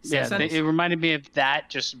 Yeah, it reminded me of that,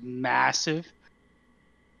 just massive.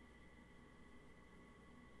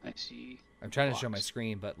 I see. I'm trying to show my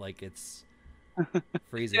screen, but like it's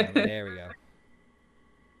freezing. There we go.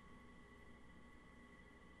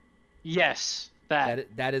 Yes,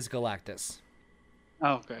 that is Galactus.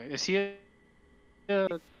 Oh, okay. Is he a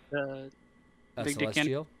big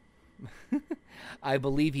Celestial? I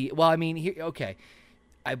believe he. Well, I mean, okay.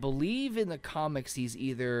 I believe in the comics he's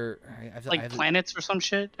either planets or some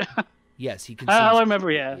shit. Yes, he can. I remember.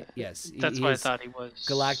 Yeah. Yes, that's what I thought he was.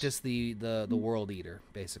 Galactus, the World Eater,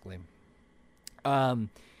 basically. Well,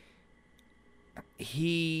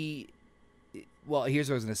 here's what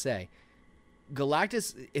I was gonna say.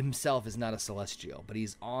 Galactus himself is not a Celestial, but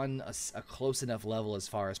he's on a close enough level as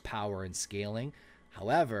far as power and scaling.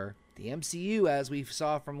 However, the MCU, as we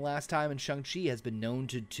saw from last time in Shang-Chi, has been known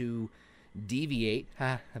to deviate,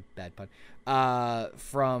 bad pun,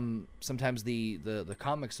 from sometimes the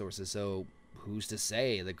comic sources. So who's to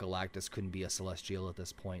say that Galactus couldn't be a Celestial at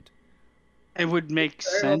this point? It would make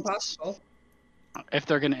sense if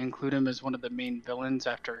they're going to include him as one of the main villains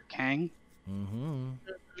after Kang. Mm-hmm.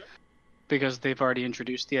 Because they've already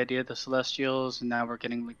introduced the idea of the Celestials, and now we're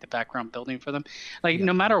getting like the background building for them. Like,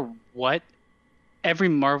 no matter what, every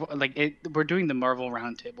Marvel, we're doing the Marvel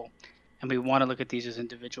Roundtable, and we want to look at these as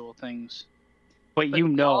individual things. But you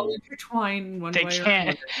know, intertwine one they way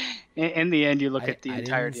can't. In the end, you look at the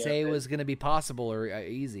entirety. I didn't say it was going to be possible or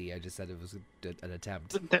easy. I just said it was an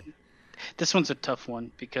attempt. This one's a tough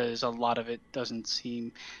one because a lot of it doesn't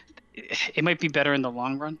seem. It might be better in the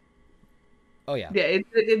long run. Oh yeah. Yeah,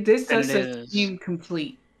 this doesn't seem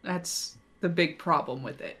complete. That's the big problem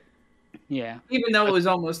with it. Yeah. Even though it was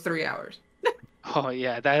almost 3 hours. Oh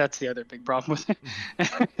yeah, that's the other big problem with it.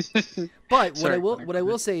 But what I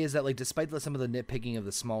will say is that, like, despite some of the nitpicking of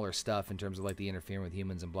the smaller stuff in terms of like the interfering with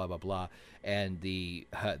humans and blah blah blah, and the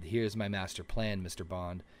here's my master plan, Mr.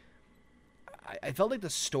 Bond, I felt like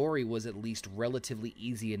the story was at least relatively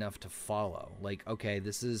easy enough to follow. Like, okay,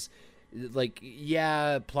 this is. Like,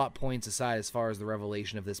 yeah, plot points aside as far as the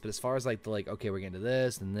revelation of this, but as far as like okay, we're getting to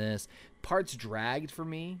this and this, parts dragged for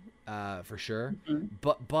me, for sure.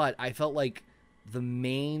 Mm-hmm. But I felt like the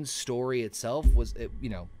main story itself was,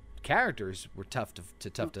 characters were tough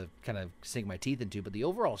to kind of sink my teeth into, but the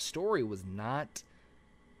overall story was not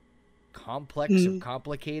complex or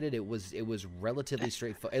complicated. It was relatively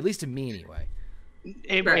straightforward, at least to me anyway.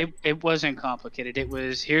 It wasn't complicated. It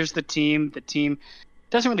was, here's the team. The team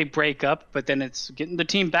doesn't really break up, but then it's getting the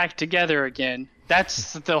team back together again.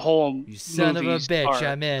 That's the whole. You son of a bitch! Arc.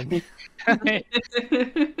 I'm in.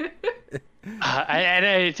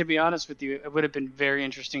 To be honest with you, it would have been very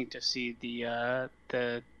interesting to see the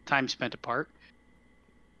time spent apart.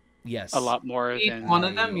 Yes, a lot more than one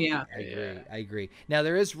of them. Yeah, I agree. Now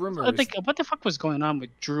there is rumors. I think, what the fuck was going on with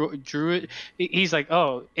Drew? He's like,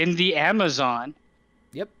 oh, in the Amazon.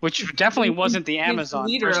 Yep. Which definitely wasn't the Amazon.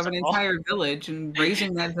 He's the leader of an entire village and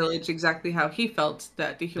raising that village exactly how he felt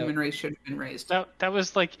that the human race should have been raised. That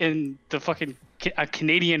was like in the fucking a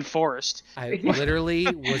Canadian forest. I literally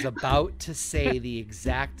was about to say the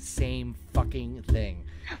exact same fucking thing.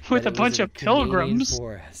 With a bunch of pilgrims.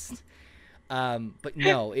 Forest. But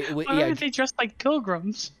no, why aren't they dressed like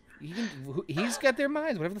pilgrims? He's got their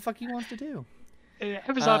minds. Whatever the fuck he wants to do.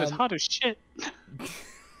 Amazon is hot as shit.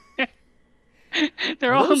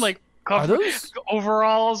 They're all in like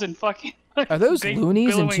overalls and fucking. Are those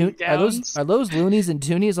loonies and are those loonies and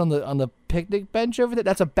toonies on the picnic bench over there?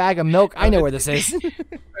 That's a bag of milk. I know where this is.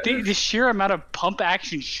 The sheer amount of pump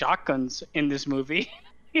action shotguns in this movie.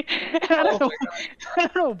 I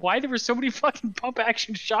don't know why there were so many fucking pump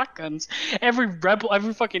action shotguns. Every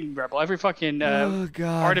fucking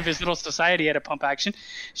part of his little society had a pump action.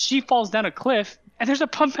 She falls down a cliff and there's a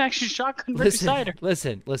pump action shotgun right beside her.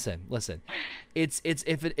 Listen.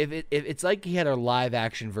 It's like he had a live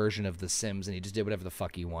action version of The Sims and he just did whatever the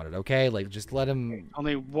fuck he wanted. Okay, like just let him.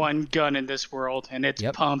 Only one gun in this world, and it's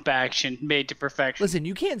pump action made to perfection. Listen,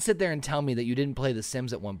 you can't sit there and tell me that you didn't play The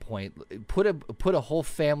Sims at one point. Put a whole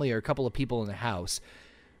family or a couple of people in the house,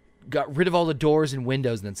 got rid of all the doors and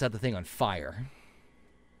windows, and then set the thing on fire.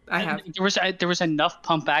 There was enough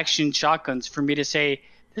pump action shotguns for me to say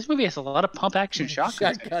this movie has a lot of pump action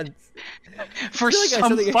shotguns. For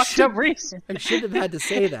some fucked up reason. I shouldn't have had to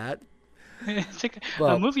say that. It's like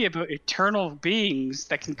a movie about eternal beings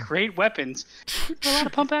that can create weapons. A lot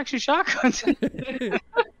of pump action shotguns.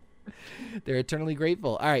 They're eternally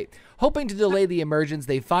grateful. All right. Hoping to delay the emergence,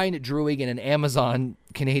 they find Druig in an Amazon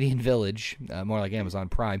Canadian village, more like Amazon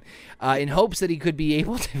Prime, in hopes that he could be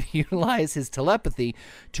able to utilize his telepathy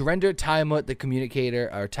to render Tiamat the communicator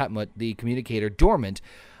dormant,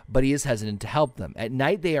 but he is hesitant to help them. At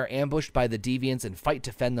night, they are ambushed by the deviants and fight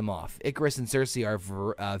to fend them off. Icarus and Circe are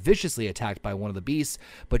viciously attacked by one of the beasts,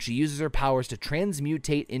 but she uses her powers to transmute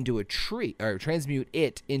it into a tree,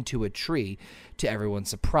 to everyone's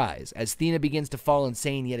surprise. As Thena begins to fall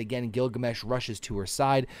insane yet again, Gilgamesh rushes to her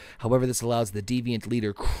side. However, this allows the deviant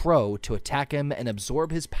leader Crow to attack him and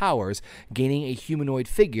absorb his powers, gaining a humanoid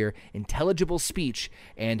figure, intelligible speech,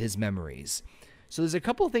 and his memories. So there's a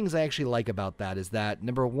couple of things I actually like about that. Is that,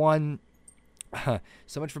 number one,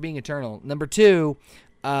 so much for being eternal. Number two,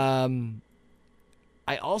 I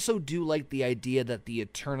also do like the idea that the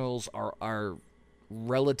Eternals are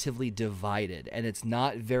relatively divided, and it's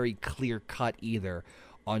not very clear-cut either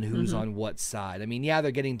on who's on what side. I mean, yeah,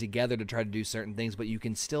 they're getting together to try to do certain things, but you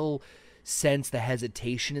can still sense the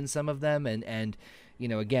hesitation in some of them, and you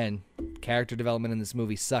know, again, character development in this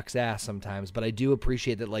movie sucks ass sometimes, but I do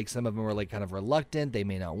appreciate that, like, some of them are, like, kind of reluctant. They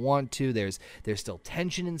may not want to. There's still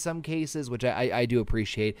tension in some cases, which I do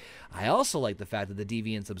appreciate. I also like the fact that the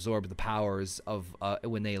deviants absorb the powers of,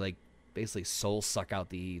 when they, like, basically soul suck out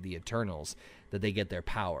the Eternals, that they get their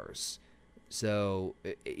powers. So,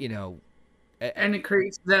 you know. And it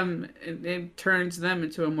creates them, it turns them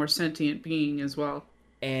into a more sentient being as well.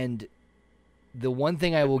 And the one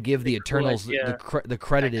thing I will give the Eternals the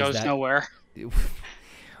credit is that goes nowhere.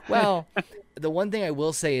 Well, the one thing I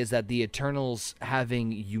will say is that the Eternals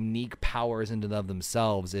having unique powers in and of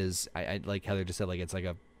themselves is, I like Heather just said, like, it's like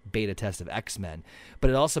a beta test of X-Men, but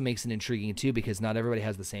it also makes it intriguing too, because not everybody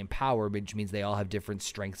has the same power, which means they all have different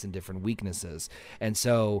strengths and different weaknesses. And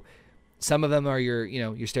so some of them are your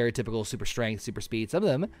stereotypical super strength, super speed. Some of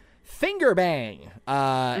them finger bang,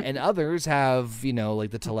 and others have, you know,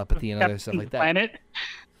 like the telepathy and other stuff like that. Planet,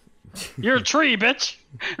 you're a tree, bitch.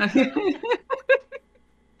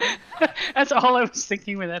 That's all I was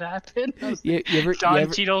thinking when that happened.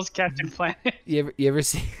 Don Cheadle's Captain Planet. You ever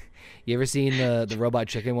seen the Robot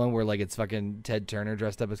Chicken one where, like, it's fucking Ted Turner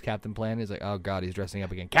dressed up as Captain Planet? He's like, oh god, he's dressing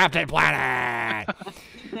up again, Captain Planet.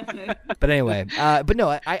 But anyway, but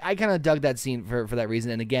no, I kind of dug that scene for that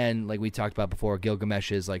reason. And again, like we talked about before,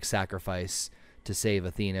 Gilgamesh's, like, sacrifice to save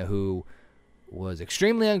Athena, who was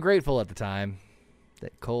extremely ungrateful at the time.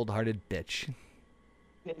 That cold-hearted bitch.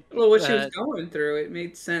 Well, what she was going through, it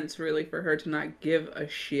made sense really for her to not give a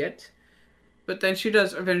shit. but then she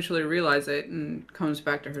does eventually realize it and comes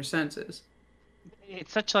back to her senses.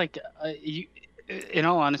 It's such like, in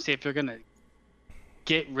all honesty, if you're gonna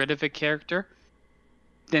get rid of a character,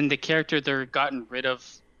 then the character they're gotten rid of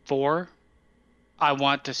for, I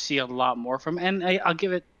want to see a lot more from. And I'll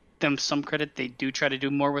give them some credit. They do try to do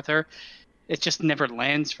more with her. It just never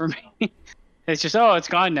lands for me. It's just, oh, it's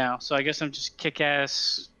gone now. So I guess I'm just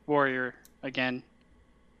kick-ass warrior again.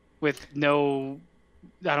 With no,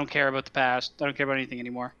 I don't care about the past. I don't care about anything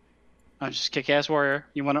anymore. I'm just kick-ass warrior.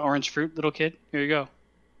 You want an orange fruit, little kid? Here you go.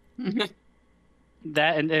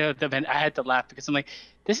 That and I had to laugh because I'm like,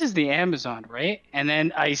 this is the Amazon, right? And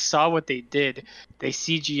then I saw what they did. They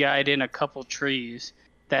CGI'd in a couple trees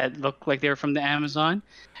that looked like they were from the Amazon,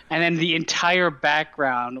 and then the entire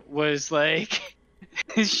background was like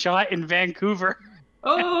shot in Vancouver.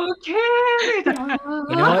 Oh, Canada!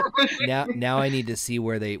 You know what? Now I need to see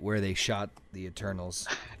where they shot the Eternals.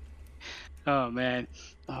 Oh man!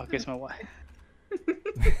 Oh, I guess my wife.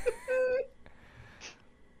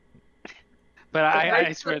 But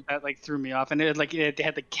I swear that like threw me off, and they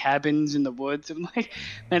had the cabins in the woods. I'm like,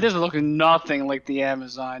 man, this is looking nothing like the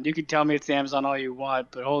Amazon. You can tell me it's the Amazon all you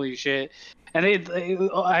want, but holy shit! And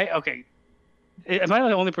okay, am I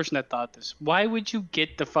the only person that thought this? Why would you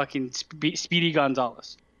get the fucking Speedy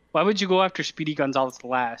Gonzalez? Why would you go after Speedy Gonzalez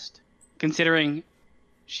last, considering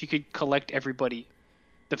she could collect everybody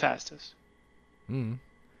the fastest? Hmm.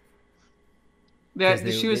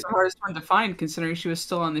 She was the hardest one to find, considering she was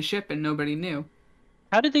still on the ship and nobody knew.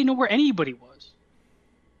 How did they know where anybody was?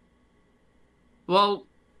 Well,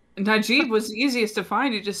 Najib was the easiest to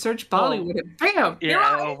find. You just search Bollywood and bam!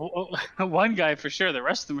 Yeah, one guy for sure. The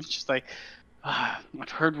rest of them was just like, I've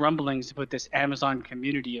heard rumblings about this Amazon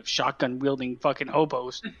community of shotgun-wielding fucking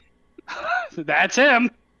hobos. That's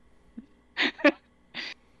him!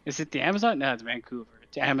 Is it the Amazon? No, it's Vancouver.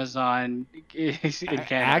 It's Amazon in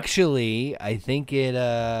Canada. Actually, I think it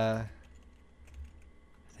was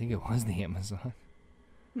the Amazon.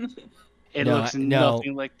 It looks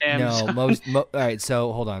nothing like the Amazon. No, all right,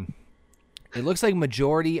 so hold on. It looks like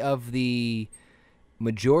majority of the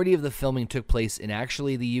filming took place in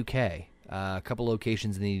actually the UK. A couple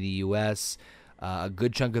locations in the US, a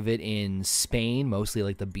good chunk of it in Spain, mostly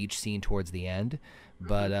like the beach scene towards the end,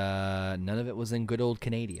 but none of it was in good old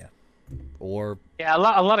Canada. Or yeah, a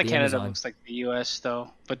lot of Canada Amazon. looks like the U.S.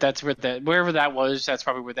 though, but that's wherever that was, that's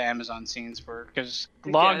probably where the Amazon scenes were, because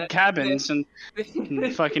log cabins and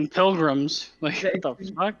fucking pilgrims, like what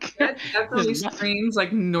the fuck? That definitely screams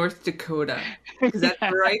like North Dakota, because that's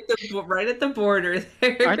right at the border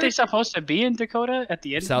there. Aren't they supposed to be in Dakota at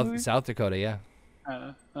the end? South Dakota, yeah.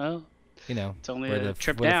 Well, you know, it's only where a the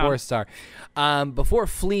trip where down. the forests are. Before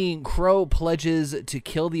fleeing, Crow pledges to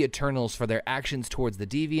kill the Eternals for their actions towards the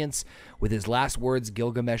Deviants. With his last words,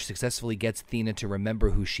 Gilgamesh successfully gets Athena to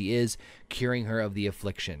remember who she is, curing her of the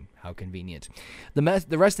affliction. How convenient. The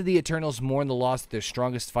rest of the Eternals mourn the loss of their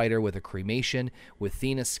strongest fighter with a cremation, with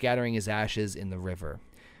Athena scattering his ashes in the river.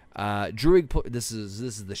 This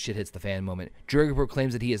is the shit hits the fan moment. Druig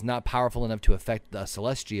proclaims that he is not powerful enough to affect the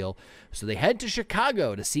Celestial, so they head to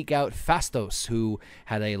Chicago to seek out Phastos, who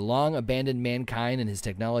had long abandoned mankind and his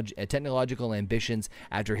technological ambitions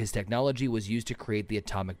after his technology was used to create the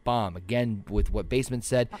atomic bomb. Again, with what Basement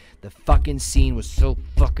said, the fucking scene was so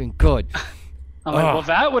fucking good. I'm like, well,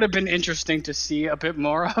 that would have been interesting to see a bit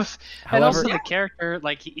more of. And also the character,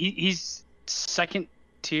 like he's second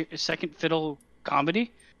fiddle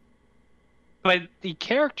comedy. But the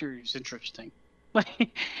character is interesting. Like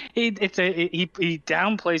he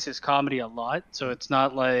downplays his comedy a lot, so it's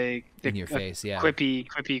not like in your face,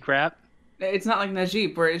 quippy crap. It's not like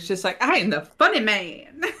Najib, where it's just like, I am the funny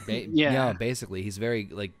man. Yeah, basically, he's very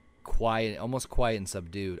like quiet, almost quiet and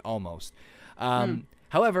subdued, almost.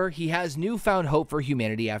 However, he has newfound hope for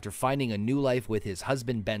humanity after finding a new life with his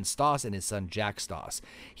husband Ben Stoss and his son Jack Stoss.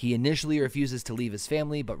 He initially refuses to leave his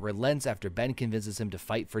family, but relents after Ben convinces him to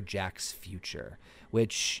fight for Jack's future.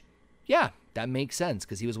 Which, yeah, that makes sense,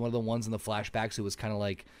 because he was one of the ones in the flashbacks who was kind of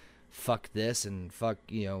like, fuck this and fuck,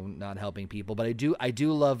 not helping people. But I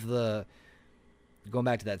do love going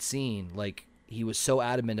back to that scene, like, he was so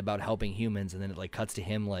adamant about helping humans, and then it like cuts to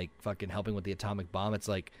him like fucking helping with the atomic bomb. It's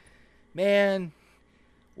like, man...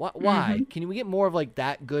 Why? Mm-hmm. Can we get more of like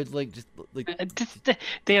that good? Like just like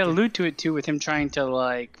they allude to it too with him trying to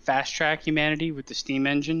like fast track humanity with the steam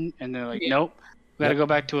engine, and they're like, nope, we got to go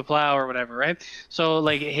back to a plow or whatever, right? So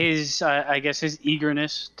like his, I guess his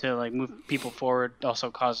eagerness to like move people forward also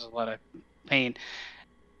causes a lot of pain.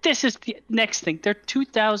 This is the next thing. They're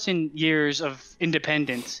 2,000 years of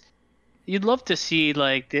independence. You'd love to see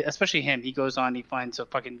like, especially him. He goes on, he finds a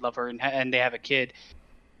fucking lover, and they have a kid.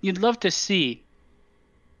 you'd love to see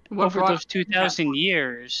over those 2,000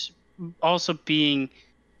 years also being,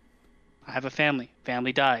 I have a family,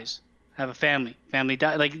 family dies. I have a family, family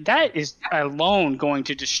dies. Like, that is alone going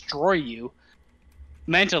to destroy you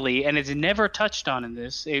mentally, and it's never touched on in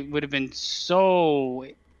this. It would have been so...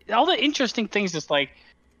 All the interesting things is like,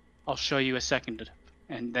 I'll show you a second,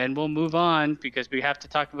 and then we'll move on, because we have to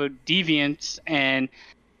talk about deviants, and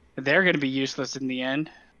they're going to be useless in the end.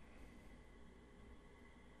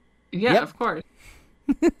 Yeah, of course.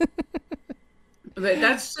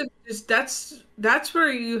 That's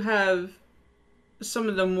where you have some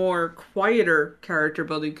of the more quieter character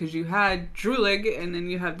building, because you had Drulig, and then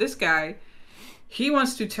you have this guy. He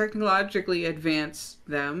wants to technologically advance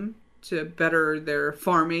them to better their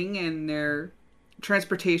farming and their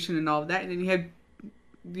transportation and all of that. And then you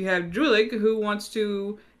have Drulig, who wants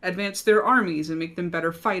to advance their armies and make them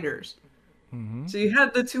better fighters. Mm-hmm. So you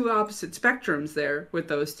have the two opposite spectrums there with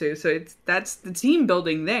those two. So that's the team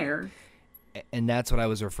building there. And that's what I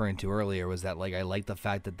was referring to earlier, was that, like, I like the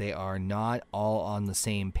fact that they are not all on the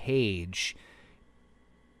same page,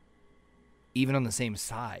 even on the same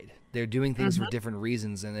side. They're doing things for different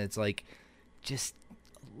reasons, and it's like just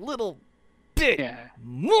a little bit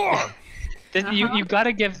more. You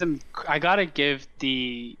gotta give them. I gotta give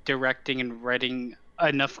the directing and writing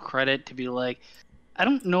enough credit to be like, I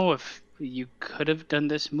don't know if you could have done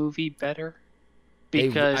this movie better,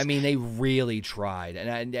 because they really tried,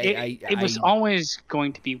 and it was always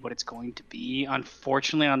going to be what it's going to be.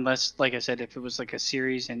 Unfortunately, unless, like I said, if it was like a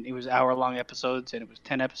series and it was hour-long episodes and it was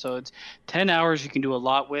 10 episodes, 10 hours you can do a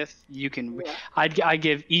lot with. You can. Yeah. I'd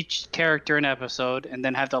give each character an episode, and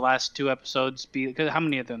then have the last 2 episodes be, because how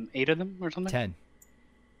many of them? 8 of them or something?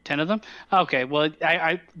 10 of them. Okay, well,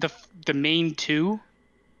 the main 2,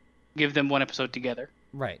 give them 1 episode together.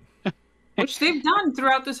 Right. Which they've done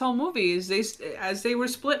throughout this whole movie. As they were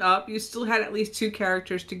split up, you still had at least 2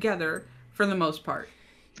 characters together for the most part.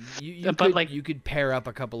 You could pair up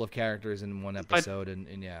a couple of characters in 1 episode,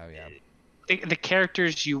 and yeah. The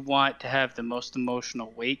characters you want to have the most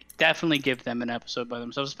emotional weight, definitely give them an episode by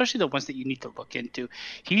themselves, especially the ones that you need to look into.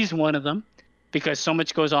 He's one of them, because so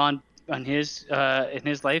much goes on his in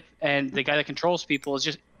his life, and the guy that controls people is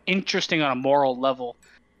just interesting on a moral level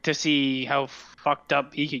to see how fucked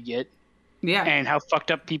up he could get. Yeah. And how fucked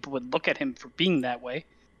up people would look at him for being that way.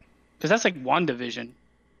 Because that's like WandaVision.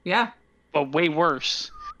 Yeah. But way worse.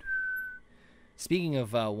 Speaking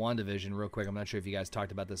of WandaVision, real quick, I'm not sure if you guys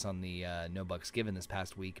talked about this on the No Bucks Given this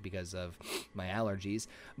past week because of my allergies,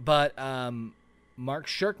 but Mark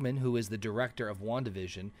Shirkman, who is the director of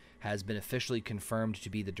WandaVision, has been officially confirmed to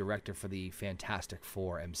be the director for the Fantastic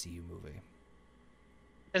Four MCU movie.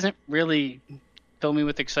 Doesn't really fill me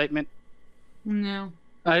with excitement. No.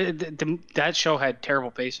 That show had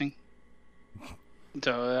terrible pacing,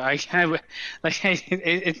 so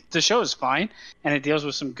the show is fine and it deals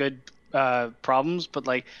with some good problems, but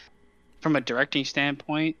like from a directing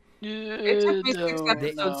standpoint, it took me 6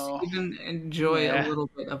 episodes to even enjoy a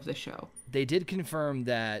little bit of the show. They did confirm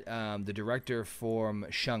that the director for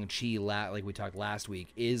Shang-Chi, like we talked last week,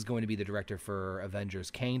 is going to be the director for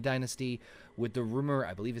Avengers Kang Dynasty, with the rumor,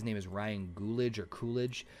 I believe his name is Ryan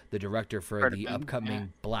Coolidge, the director for the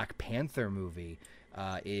upcoming Black Panther movie,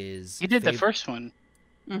 is... He did the first one.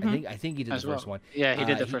 I think he did the first one. Yeah, he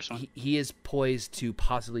did the first one. He is poised to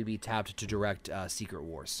possibly be tapped to direct Secret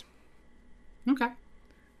Wars. Okay.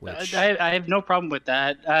 Which... I have no problem with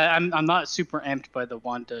that. I'm not super amped by the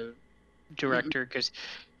Wanda director, because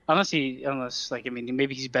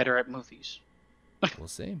maybe he's better at movies. We'll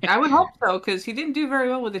see. I would hope so, because he didn't do very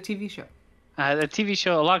well with the TV show. The TV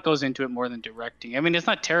show, a lot goes into it more than directing. I mean, it's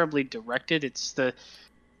not terribly directed. It's the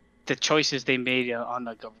choices they made on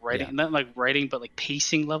like a writing, not like writing, but like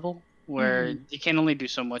pacing level, where you can only do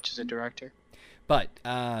so much as a director. But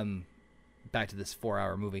back to this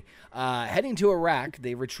 4-hour movie. Heading to Iraq,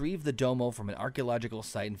 they retrieve the Domo from an archaeological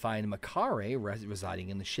site and find Makare residing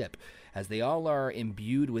in the ship. As they all are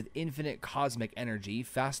imbued with infinite cosmic energy,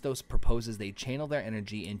 Phastos proposes they channel their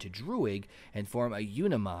energy into Druig and form a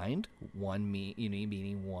unimind,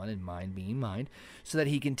 meaning one and mind meaning mind, so that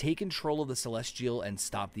he can take control of the Celestial and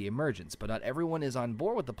stop the emergence. But not everyone is on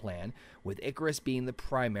board with the plan, with Icarus being the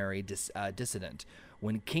primary dissident.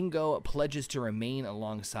 When Kingo pledges to remain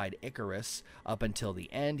alongside Icarus up until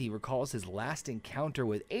the end, he recalls his last encounter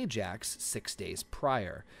with Ajax 6 days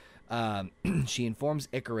prior. She informs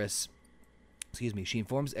Icarus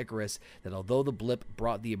that although the blip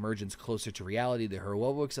brought the emergence closer to reality, the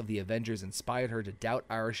heroics of the Avengers inspired her to doubt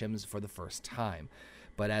Arishems for the first time.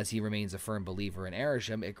 But as he remains a firm believer in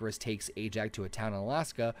Arishem, Icarus takes Ajax to a town in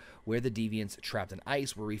Alaska where the deviants trapped in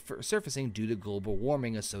ice were resurfacing due to global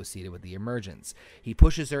warming associated with the emergence. He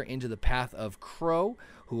pushes her into the path of Crow,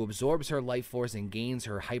 who absorbs her life force and gains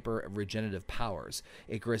her hyper-regenerative powers.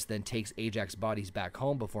 Icarus then takes Ajax's bodies back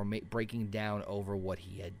home before breaking down over what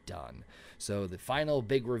he had done. So the final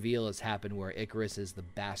big reveal has happened where Icarus is the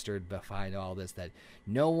bastard behind all this that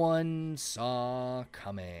no one saw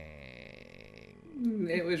coming.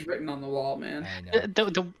 It was written on the wall, man. I know.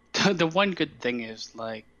 The one good thing is,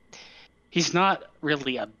 like, he's not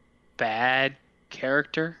really a bad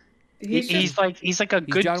character. He's like a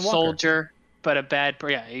good soldier, but a bad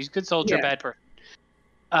he's a good soldier, bad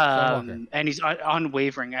person. And he's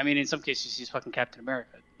unwavering. I mean, in some cases, he's fucking Captain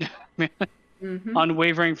America.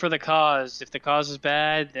 Unwavering for the cause. If the cause is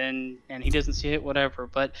bad, and he doesn't see it, whatever.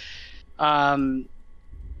 But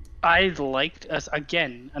I liked us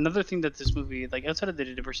again. Another thing that this movie, like outside of the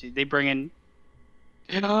diversity, they bring in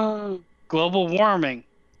global warming,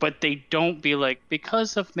 but they don't be like,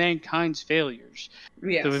 because of mankind's failures,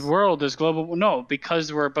 the world is global. No,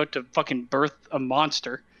 because we're about to fucking birth a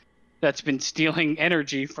monster that's been stealing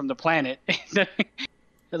energy from the planet.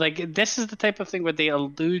 Like, this is the type of thing where they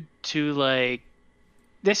allude to, like,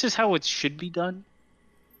 this is how it should be done.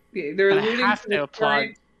 Yeah, they're alluding to the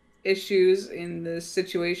current issues in the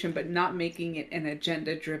situation, but not making it an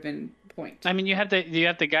agenda-driven point. I mean, you have the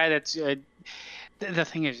guy that's the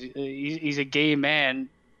thing is, he's a gay man,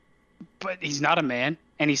 but he's not a man,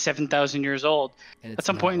 and he's 7,000 years old. At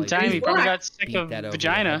some point in time, he probably got sick of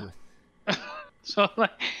vagina. So,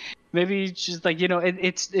 like, maybe he's just like,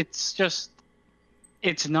 it's just.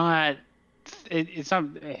 It's not. It's not.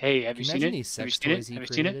 Hey, have you seen it? Have you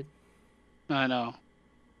seen it? I know.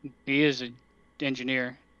 He is an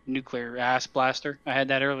engineer, nuclear ass blaster. I had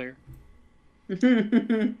that earlier.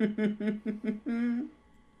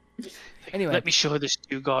 Anyway, let me show this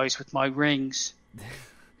to you guys with my rings.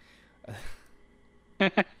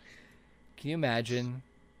 Can you imagine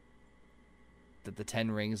that the 10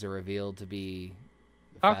 rings are revealed to be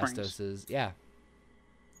Phastos's? Yeah.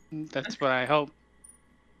 That's what I hope.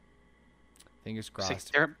 Fingers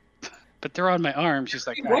crossed. But they're on my arm. She's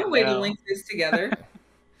like, one way to link this together.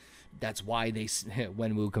 That's why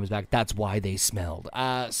when Wu comes back, that's why they smelled.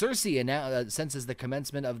 Cersei now senses the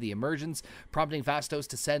commencement of the emergence, prompting Phastos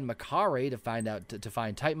to send Makare to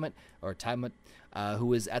find Tiamat,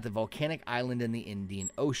 who is at the volcanic island in the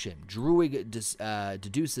Indian Ocean. Druig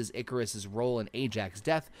deduces Icarus's role in Ajax's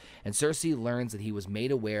death, and Cersei learns that he was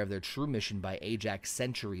made aware of their true mission by Ajax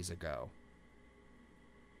centuries ago.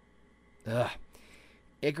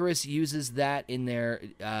 Icarus argues that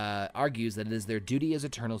it is their duty as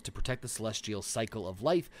Eternals to protect the celestial cycle of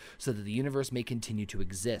life so that the universe may continue to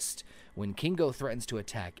exist. When Kingo threatens to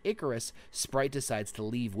attack Icarus, Sprite decides to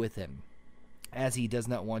leave with him. As he does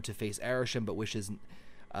not want to face Arishem but wishes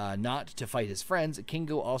not to fight his friends,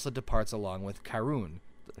 Kingo also departs along with Karun.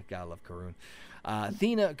 Gotta love Karun.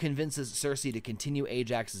 Athena convinces Cersei to continue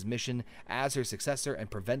Ajax's mission as her successor and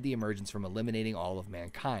prevent the emergence from eliminating all of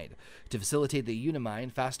mankind. To facilitate the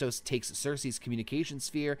Unimind, Phastos takes Cersei's communication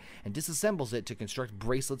sphere and disassembles it to construct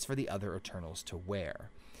bracelets for the other Eternals to wear.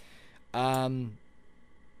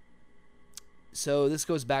 So this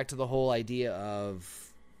goes back to the whole idea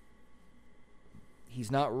of he's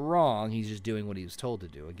not wrong, he's just doing what he was told to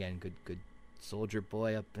do. Again, good soldier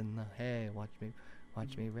boy up in the, hey, watch me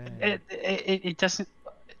red. It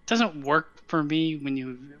doesn't work for me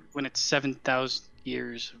when it's 7,000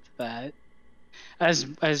 years of that. As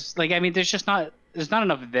like, I mean, there's not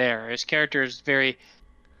enough there. His character is very.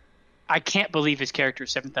 I can't believe his character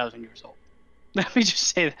is 7,000 years old. Let me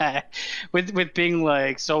just say that with being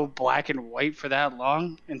like so black and white for that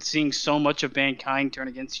long and seeing so much of mankind turn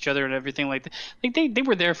against each other and everything like that. Like they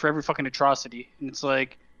were there for every fucking atrocity, and it's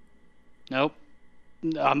like, nope.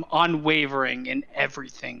 I'm unwavering in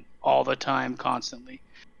everything all the time, constantly.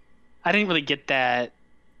 I didn't really get that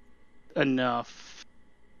enough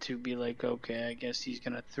to be like, okay, I guess he's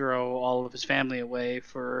gonna throw all of his family away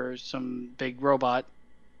for some big robot.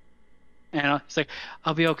 And it's like,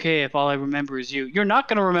 I'll be okay if all I remember is you. You're not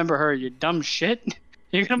gonna remember her, you dumb shit.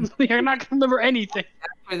 You're not gonna remember anything.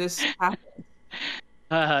 Where this happened.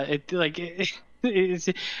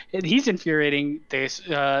 He's infuriating.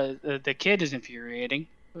 The kid is infuriating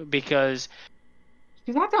because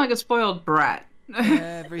he's acting like a spoiled brat.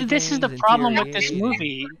 This is the problem with this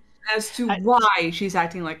movie. As to why she's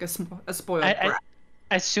acting like a spoiled brat.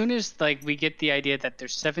 As soon as we get the idea that they're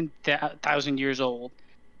 7,000 years old,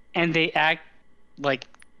 and they act like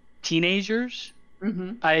teenagers,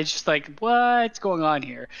 Mm-hmm. I just like, what's going on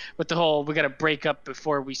here? With the whole, we got to break up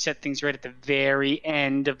before we set things right at the very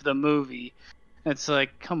end of the movie. It's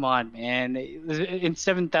like, come on, man. In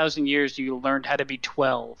 7,000 years, you learned how to be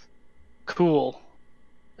 12. Cool.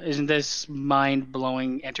 Isn't this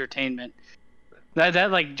mind-blowing entertainment?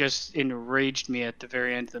 That like just enraged me at the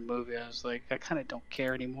very end of the movie. I was like, I kind of don't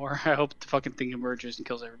care anymore. I hope the fucking thing emerges and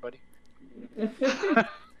kills everybody.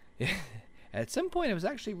 Yeah. At some point, I was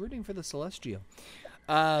actually rooting for the Celestial.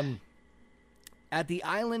 At the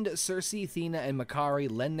island, Cersei, Athena, and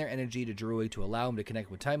Makari lend their energy to Druig to allow him to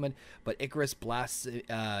connect with Timon, but Icarus blasts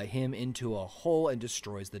him into a hole and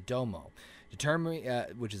destroys the Domo,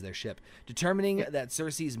 which is their ship. Determining that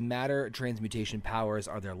Cersei's matter transmutation powers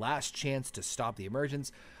are their last chance to stop the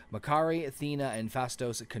emergence, Makari, Athena, and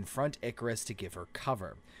Phastos confront Icarus to give her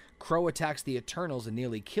cover. Crow attacks the Eternals and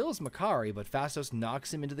nearly kills Makari, but Phastos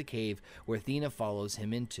knocks him into the cave where Athena follows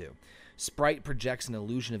him into. Sprite projects an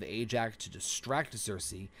illusion of Ajax to distract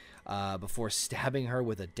Cersei before stabbing her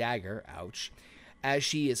with a dagger. Ouch. As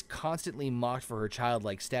she is constantly mocked for her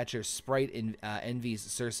childlike stature, Sprite envies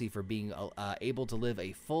Cersei for being able to live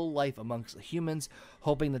a full life amongst humans,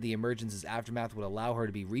 hoping that the emergence's aftermath would allow her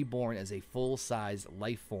to be reborn as a full-size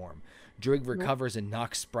life form. Druig recovers and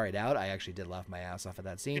knocks Sprite out. I actually did laugh my ass off at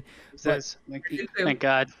that scene. Thank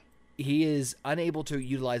God. He is unable to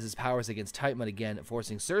utilize his powers against Timon again,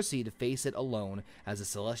 forcing Cersei to face it alone as the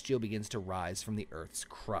Celestial begins to rise from the Earth's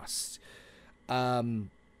crust. So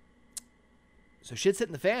shit's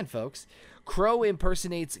hitting the fan, folks. Crow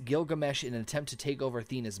impersonates Gilgamesh in an attempt to take over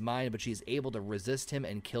Athena's mind, but she is able to resist him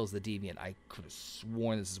and kills the Deviant. I could have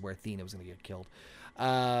sworn this is where Athena was going to get killed.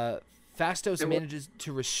 Phastos manages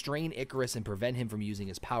to restrain Icarus and prevent him from using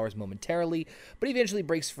his powers momentarily, but he eventually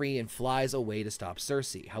breaks free and flies away to stop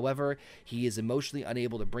Cersei. However, he is emotionally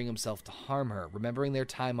unable to bring himself to harm her. Remembering their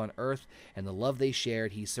time on Earth and the love they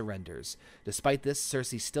shared, he surrenders. Despite this,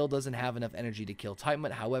 Cersei still doesn't have enough energy to kill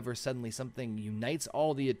Timon. However, suddenly something unites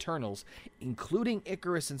all the Eternals, including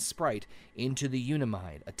Icarus and Sprite, into the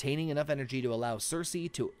Unimind, attaining enough energy to allow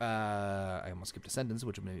Cersei to... I almost skipped a sentence,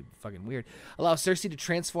 which would be fucking weird. Allow Cersei to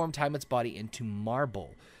transform Timon's body into marble.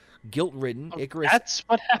 Guilt-ridden, Icarus... That's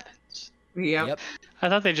what happens. Yep. I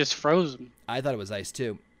thought they just froze him. I thought it was ice,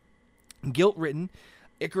 too. Guilt-ridden,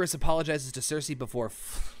 Icarus apologizes to Cersei before...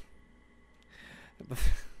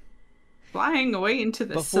 Flying away into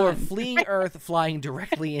the before sun. fleeing Earth, flying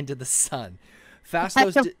directly into the sun.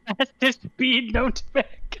 Phastos... Fastest speed known to man.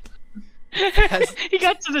 He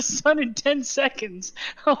got to the sun in 10 seconds.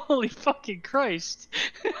 Holy fucking Christ.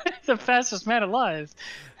 The fastest man alive.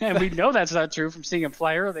 And we know that's not true from seeing him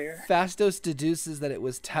fly earlier. Phastos deduces that it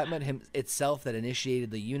was Timon itself that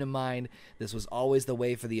initiated the Unimind. This was always the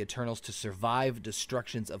way for the Eternals to survive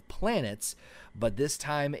destructions of planets, but this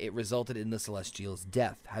time it resulted in the Celestial's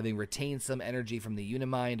death. Having retained some energy from the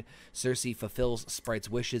Unimind, Cersei fulfills Sprite's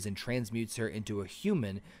wishes and transmutes her into a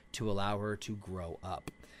human to allow her to grow up.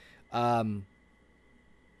 Like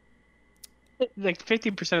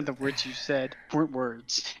 50% of the words you said weren't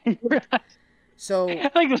words. So,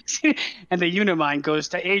 like, and the Unimind goes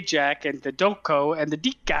to Ajax and the Doko and the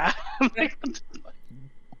Dika.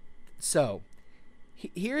 So,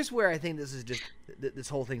 here's where I think this is just this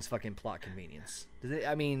whole thing's fucking plot convenience.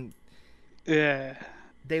 I mean, yeah,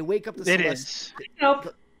 they wake up the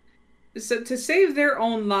Celestial. So to save their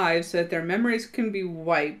own lives, so that their memories can be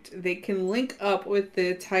wiped, they can link up with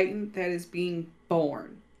the Titan that is being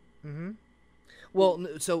born. Mm-hmm. Well,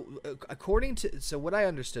 so according to what I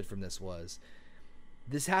understood from this was,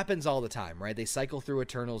 this happens all the time, right? They cycle through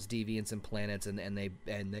Eternals, Deviants, and planets, and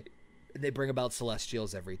they bring about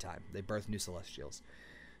Celestials every time. They birth new Celestials.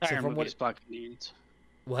 So from what is plot convenience?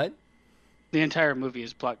 What? The entire movie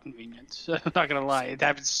is plot convenience. I'm not gonna lie, it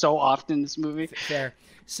happens so often in this movie. Fair.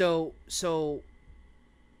 So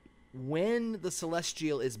when the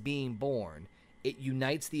Celestial is being born, it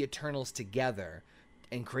unites the Eternals together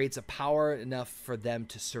and creates a power enough for them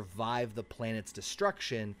to survive the planet's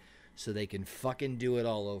destruction so they can fucking do it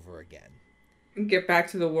all over again. And get back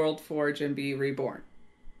to the World Forge and be reborn.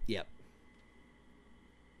 Yep.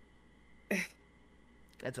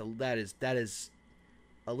 That is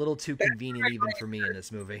a little too convenient even for me in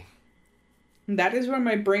this movie. That is where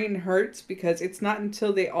my brain hurts, because it's not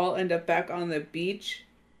until they all end up back on the beach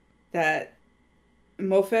that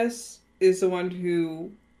Mophis is the one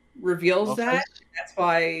who reveals that. That's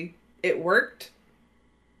why it worked.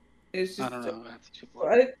 It's just, I don't know.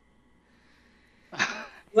 What?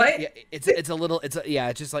 What? Yeah, it's a little. It's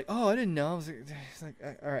just like, oh, I didn't know. It's like,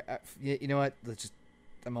 all right, you know what? Let's just.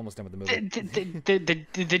 I'm almost done with the movie.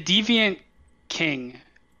 The Deviant King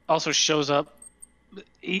also shows up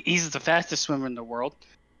he's the fastest swimmer in the world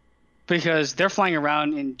because they're flying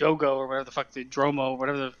around in Dogo or whatever the fuck the Dromo,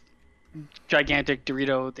 whatever the gigantic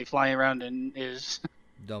Dorito they fly around in is.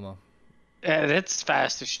 Domo. That's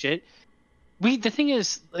fast as shit. The thing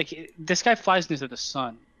is, like, this guy flies into the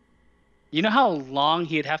sun. You know how long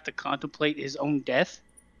he'd have to contemplate his own death?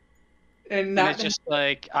 And And it's just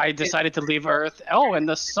like, I decided to leave Earth. Oh, and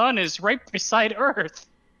the sun is right beside Earth.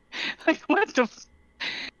 Like, what the...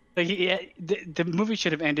 Like, yeah, the movie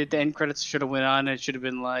should have ended. The end credits should have went on. And it should have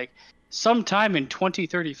been like, sometime in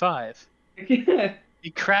 2035, Yeah.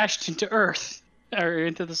 he crashed into Earth or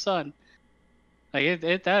into the sun. Like,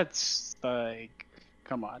 that's like,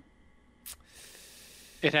 come on.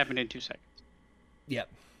 It happened in 2 seconds, Yep.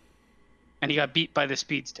 and he got beat by the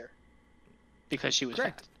speedster because she was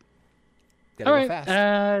Correct. fast. Gotta All go right,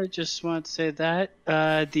 fast. just want to say that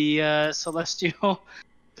the Celestial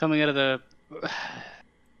coming out of the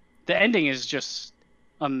ending is just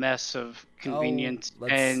a mess of convenience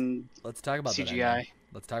and let's talk about that CGI. ending.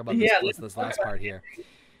 Let's talk about this last part here.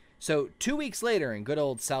 So 2 weeks later, in good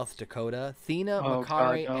old South Dakota, Thena,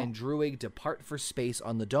 Makari, and Druig depart for space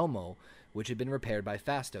on the Domo, which had been repaired by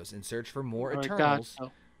Phastos, in search for more Eternals,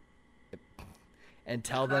 and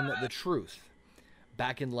tell them the truth.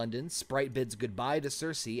 Back in London, Sprite bids goodbye to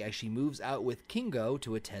Cersei as she moves out with Kingo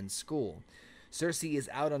to attend school. Cersei is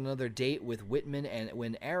out on another date with Whitman, and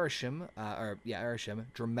when Arishem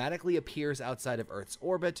dramatically appears outside of Earth's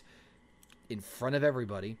orbit, in front of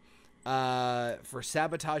everybody, for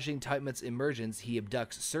sabotaging Titman's emergence, he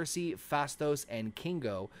abducts Cersei, Phastos, and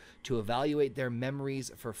Kingo to evaluate their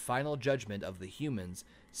memories for final judgment of the humans,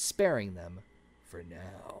 sparing them for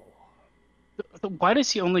now. Why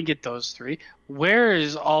does he only get those 3? Where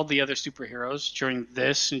is all the other superheroes during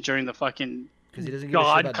this and during the fucking Because he doesn't give a shit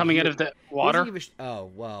God about coming out of the water? Oh,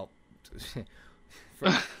 well.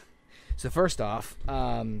 So first off,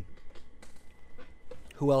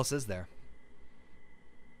 who else is there?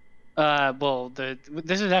 Well,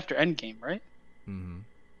 this is after Endgame, right? Mm-hmm.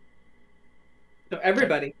 So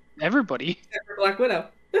everybody. Everybody. Except for Black Widow.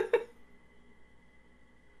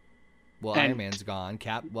 Well, Iron Man's gone.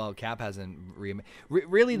 Cap hasn't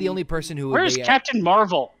really the only person who would Where's be Captain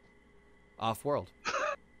Marvel? off-world.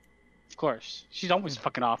 Of course, she's always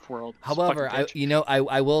fucking off-world. However,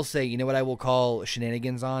 I will say, you know what I will call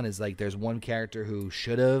shenanigans on is like there's one character who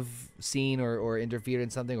should have seen or interfered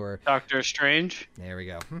in something, or Doctor Strange. There we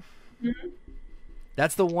go. Mm-hmm.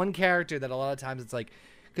 That's the one character that a lot of times it's like,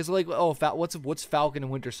 because like, oh, what's Falcon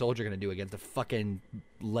and Winter Soldier gonna do against a fucking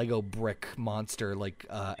Lego brick monster like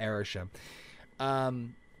Arishem?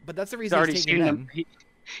 But that's the reason he's taking them.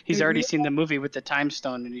 He's already seen the movie with the time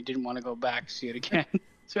stone, and he didn't want to go back to see it again.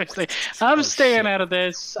 So he's like, I'm staying out of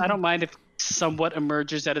this. I don't mind if somewhat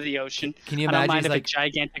emerges out of the ocean. Can you I imagine? don't mind if like, a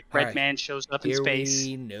gigantic red man shows up in space.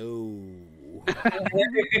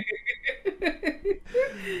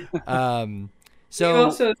 So you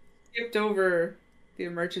also skipped over the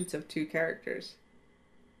emergence of 2 characters.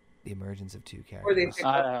 The emergence of 2 characters.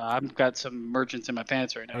 I've got some emergence in my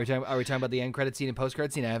pants right now. Are we talking about the end credit scene and post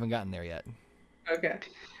credit scene? I haven't gotten there yet. Okay.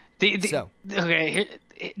 Okay.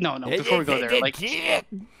 No. Before we go there, like, are you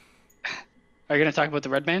gonna talk about the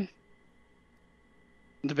red man,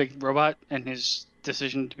 the big robot, and his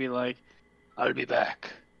decision to be like, "I'll be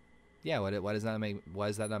back"? Yeah. Why does that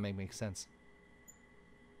not make sense?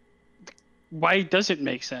 Why does it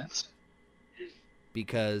make sense?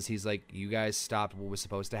 Because he's like, you guys stopped what was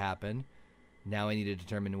supposed to happen. Now I need to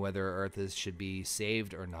determine whether Earth should be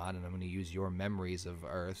saved or not, and I'm going to use your memories of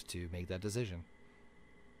Earth to make that decision.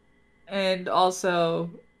 And also,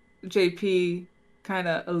 JP kind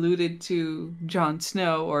of alluded to Jon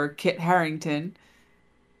Snow or Kit Harington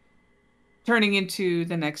turning into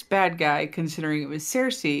the next bad guy, considering it was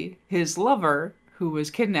Cersei, his lover, who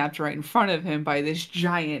was kidnapped right in front of him by this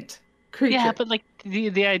giant creature. Yeah, but like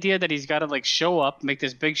the idea that he's got to like show up, make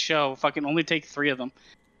this big show, fucking only take 3 of them,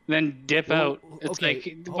 then dip out. It's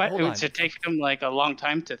okay, like, what? It would take him like a long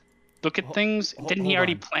time to look at things. Didn't he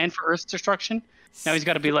already plan for Earth's destruction? Now he's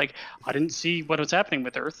got to be like, I didn't see what was happening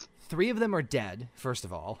with Earth. 3 of them are dead, first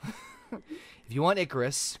of all. If you want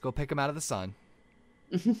Icarus, go pick him out of the sun.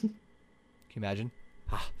 Can you imagine?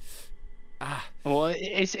 Well,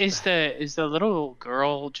 is the little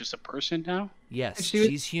girl just a person now? Yes,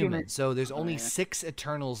 she's human. So there's only 6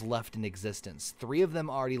 Eternals left in existence. 3 of them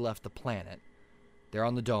already left the planet. They're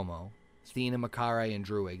on the Domo. Thena, Makari, and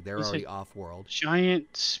Druig. They're already off-world.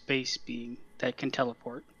 Giant space being that can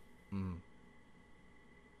teleport. Mm.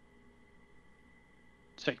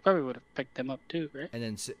 So he probably would have picked them up too, right? And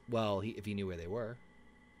then, if he knew where they were.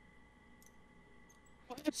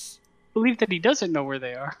 I believe that he doesn't know where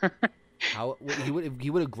they are. How he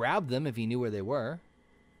would have grabbed them if he knew where they were.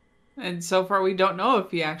 And so far, we don't know if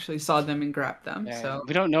he actually saw them and grabbed them. Yeah, So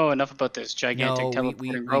we don't know enough about this gigantic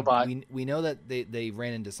teleporting robot. We know that they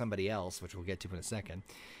ran into somebody else, which we'll get to in a second.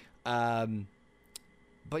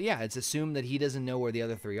 But yeah, it's assumed that he doesn't know where the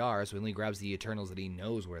other three are, so he only grabs the Eternals that he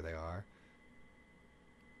knows where they are.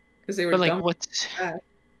 Because they were But like, dumb. what's?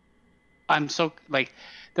 I'm so like,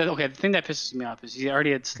 okay. The thing that pisses me off is he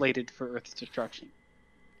already had slated for Earth's destruction.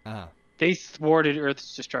 Uh-huh. They thwarted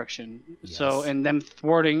Earth's destruction. Yes. So, in them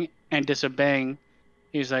thwarting and disobeying,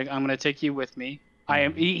 he's like, "I'm going to take you with me." I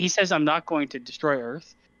am. He says, "I'm not going to destroy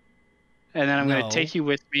Earth," and then I'm going to take you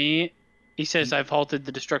with me. He says, "I've halted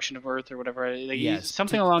the destruction of Earth," or whatever. Like, Yes,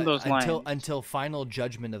 something along those lines. Until final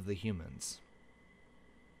judgment of the humans.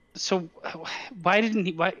 So, why didn't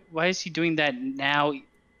he? Why is he doing that now,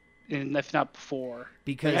 if not before?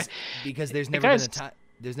 Because there's never been a time.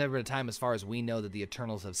 There's never been a time, as far as we know, that the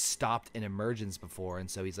Eternals have stopped an emergence before, and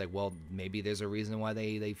so he's like, well, maybe there's a reason why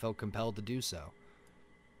they felt compelled to do so.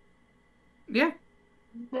 Yeah.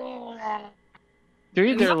 They're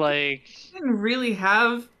either like... He didn't really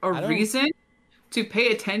have a reason to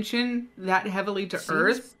pay attention that heavily to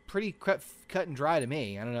Earth. Pretty cut and dry to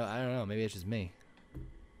me. I don't know. Maybe it's just me.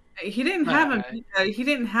 He didn't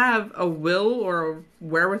have a will or a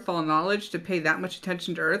wherewithal knowledge to pay that much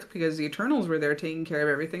attention to Earth because the Eternals were there taking care of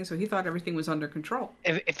everything, so he thought everything was under control.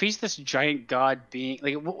 If he's this giant god being,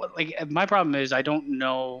 like my problem is I don't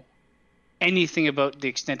know anything about the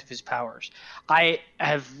extent of his powers. I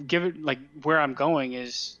have given, like, where I'm going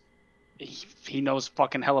is he knows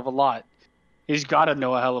fucking hell of a lot. He's got to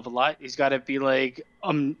know a hell of a lot. He's got to be like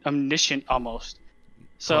omniscient almost.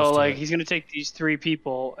 So, like, he's going to take these three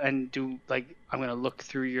people and do, like, I'm going to look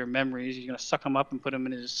through your memories. He's going to suck them up and put them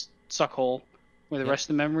in his suck hole where the rest of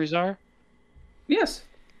the memories are. Yes.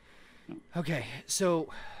 Okay, so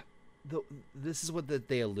this is what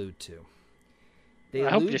they allude to. I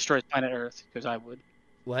hope he destroys planet Earth, because I would.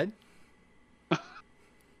 What?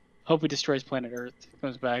 Hope he destroys planet Earth.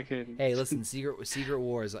 Comes back and... Hey, listen, Secret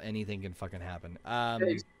Wars, anything can fucking happen.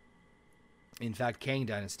 In fact, Kang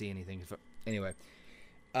Dynasty, anything. Anyway.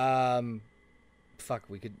 Fuck,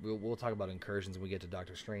 we'll talk about incursions when we get to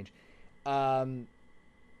Doctor Strange. The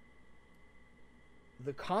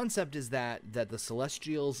concept is that the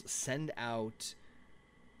Celestials send out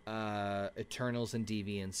Eternals and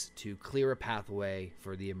Deviants to clear a pathway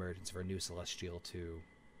for the emergence of a new Celestial to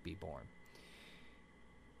be born.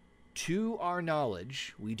 To our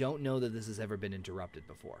knowledge, we don't know that this has ever been interrupted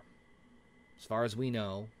before. As far as we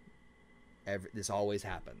know, this always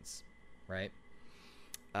happens, right?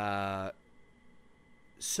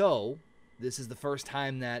 So this is the first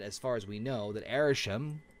time that, as far as we know, that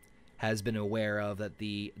Arishem has been aware of that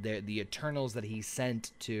the Eternals that he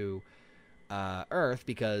sent to Earth,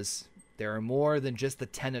 because there are more than just the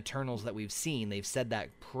 10 Eternals that we've seen. They've said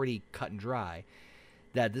that pretty cut and dry.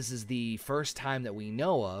 That this is the first time that we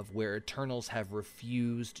know of where Eternals have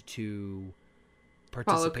refused to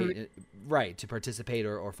participate, to participate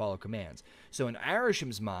or follow commands. So in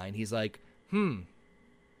Arishem's mind, he's like, well,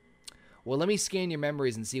 let me scan your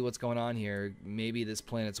memories and see what's going on here. Maybe this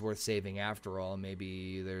planet's worth saving after all.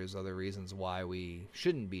 Maybe there's other reasons why we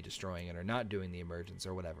shouldn't be destroying it or not doing the emergence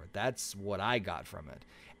or whatever. That's what I got from it.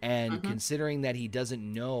 And considering that he doesn't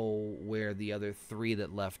know where the other three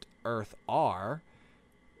that left Earth are,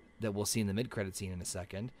 that we'll see in the mid-credit scene in a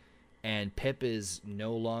second, and Pip is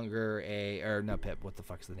no longer not Pip, what the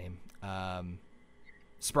fuck's the name?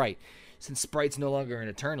 Sprite. Since Sprite's no longer an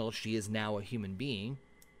Eternal, she is now a human being.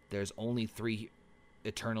 There's only 3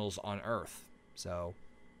 Eternals on Earth. So,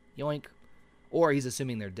 yoink. Or he's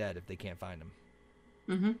assuming they're dead if they can't find them.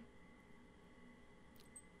 Mm-hmm.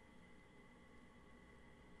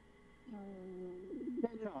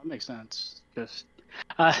 No, it makes sense. Just,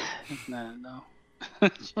 no.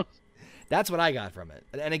 That's what I got from it.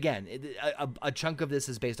 And again, a chunk of this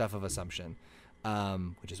is based off of assumption,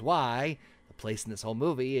 which is why the place in this whole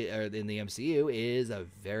movie, or in the MCU, is a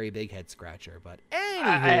very big head scratcher. But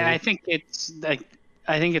anyway, I think it's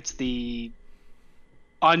the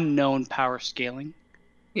unknown power scaling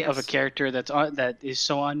of a character that is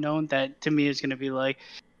so unknown that to me is going to be like,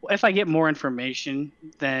 if I get more information,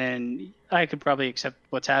 then I could probably accept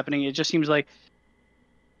what's happening. It just seems like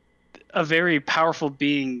a very powerful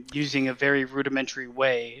being using a very rudimentary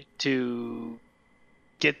way to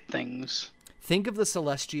get things. Think of the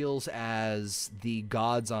Celestials as the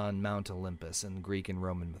gods on Mount Olympus in Greek and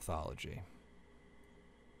Roman mythology.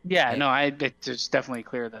 Yeah, no, it's definitely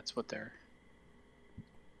clear that's what they're.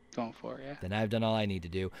 going for, yeah. Then I've done all I need to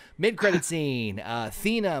do. Mid-credit scene.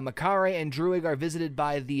 Athena, Makare, and Druig are visited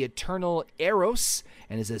by the Eternal Eros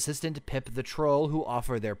and his assistant Pip the Troll, who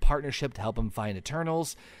offer their partnership to help him find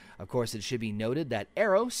Eternals. Of course, it should be noted that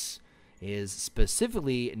Eros is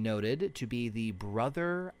specifically noted to be the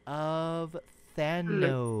brother of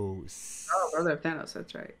Thanos. Oh, brother of Thanos,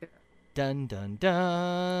 that's right. Yeah. Dun, dun,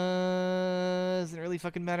 dun. Doesn't really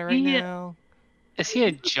fucking matter right now. Is he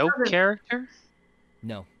a joke character?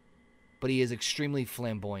 No. But he is extremely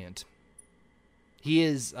flamboyant. He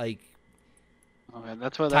is like Okay,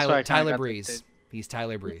 that's why I Tyler got Breeze. He's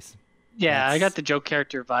Tyler Breeze. Yeah, That's- I got the joke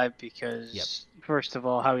character vibe because, Yep. first of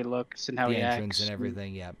all, how he looks and how The he entrance acts. and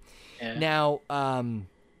everything, yeah. Yeah. Now,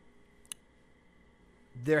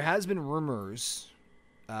 there has been rumors,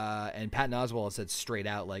 and Patton Oswalt has said straight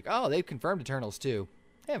out, like, oh, they've confirmed Eternals 2.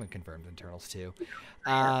 They haven't confirmed Eternals 2.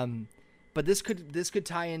 But this could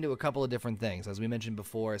tie into a couple of different things. As we mentioned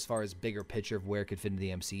before, as far as bigger picture of where it could fit into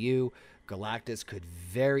the MCU, Galactus could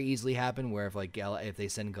very easily happen, where if they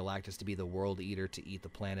send Galactus to be the World Eater to eat the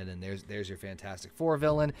planet, and there's your Fantastic Four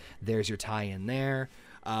villain, there's your tie-in there.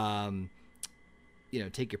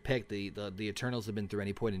 Take your pick. The Eternals have been through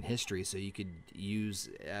any point in history, so you could use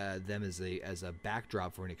them as a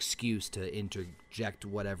backdrop for an excuse to interject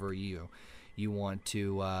whatever you want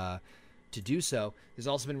to do so. There's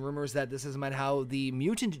also been rumors that this is how the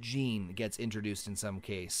mutant gene gets introduced in some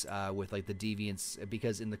case, with like the deviants,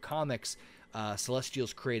 because in the comics,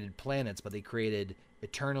 Celestials created planets, but they created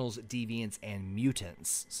Eternals, deviants, and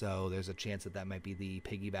mutants. So there's a chance that might be the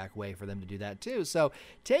piggyback way for them to do that too. So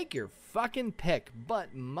take your fucking pick.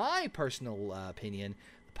 But my personal opinion,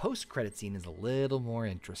 the post-credit scene is a little more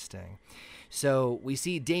interesting. So we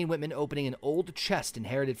see Dane Whitman opening an old chest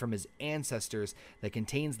inherited from his ancestors that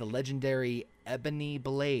contains the legendary Ebony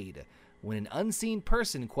Blade. When an unseen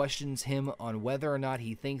person questions him on whether or not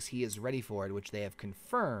he thinks he is ready for it, which they have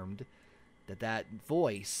confirmed that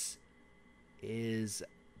voice is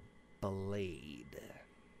Blade.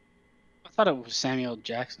 I thought it was Samuel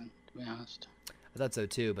Jackson, to be honest. I thought so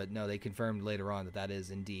too, but no, they confirmed later on that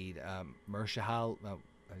is indeed Mahershala.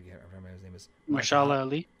 I can't remember his name is. Mahershala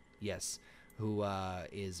Ali? Yes, who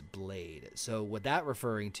is Blade. So what that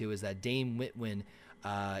referring to is that Dane Whitman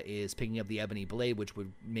is picking up the Ebony Blade, which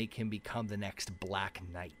would make him become the next Black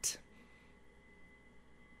Knight.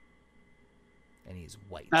 And he's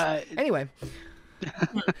white. Anyway.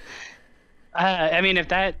 I mean, if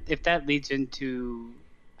that leads into,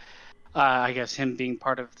 I guess, him being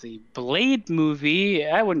part of the Blade movie,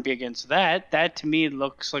 I wouldn't be against that. That to me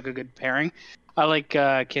looks like a good pairing. I like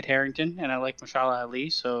Kit Harington and I like Mahershala Ali,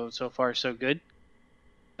 so far so good.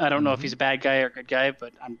 I don't know if he's a bad guy or a good guy,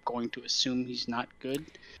 but I'm going to assume he's not good.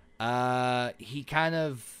 He kind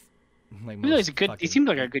of like he seemed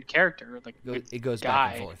like a good character. Like it goes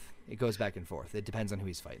back and forth. It goes back and forth. It depends on who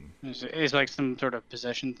he's fighting. Is like some sort of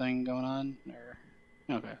possession thing going on, or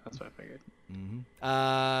okay, that's what I figured.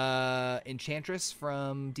 Mm-hmm. Enchantress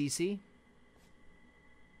from DC.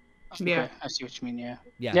 Yeah, okay, I see what you mean. Yeah,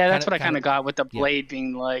 yeah. That's what I kind of got with the blade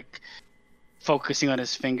being like focusing on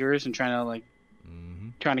his fingers and trying to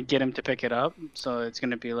trying to get him to pick it up. So it's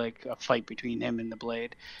going to be like a fight between him and the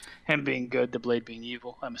blade. Him being good, the blade being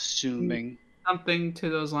evil. I'm assuming. Something to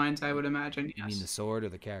those lines, I would imagine. Yes. You mean the sword or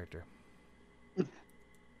the character?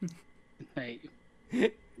 Hey.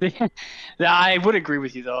 I would agree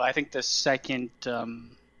with you though. I think the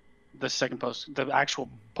actual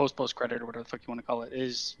post credit or whatever the fuck you want to call it,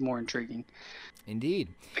 is more intriguing. Indeed.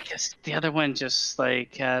 Because the other one just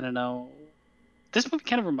like, I don't know. This movie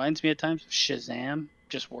kind of reminds me at times of Shazam,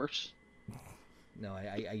 just worse. No,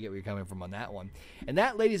 I get where you're coming from on that one. And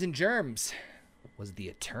that, ladies and germs, was The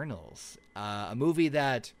Eternals. A movie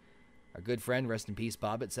that our good friend, rest in peace,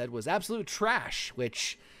 Bobbit, said was absolute trash,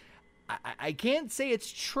 which I can't say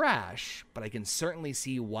it's trash, but I can certainly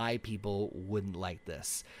see why people wouldn't like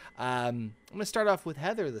this. I'm going to start off with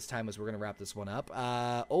Heather this time as we're going to wrap this one up.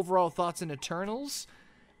 Overall thoughts on Eternals,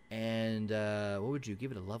 and what would you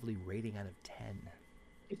give it a lovely rating out of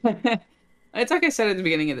 10? It's like I said at the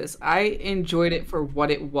beginning of this. I enjoyed it for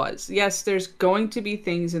what it was. Yes, there's going to be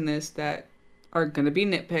things in this that are going to be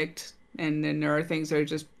nitpicked, and then there are things that are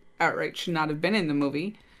just outright should not have been in the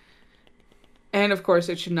movie. And of course,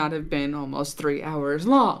 it should not have been almost 3 hours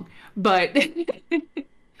long. But could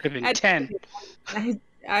have been 10.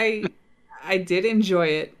 I did enjoy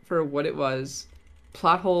it for what it was.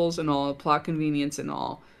 Plot holes and all, plot convenience and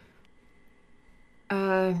all.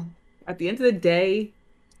 At the end of the day,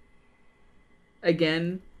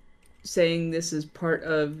 again, saying this is part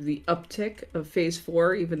of the uptick of Phase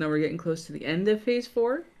 4, even though we're getting close to the end of Phase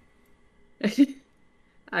 4.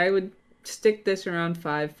 I would stick this around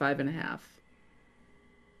 5.5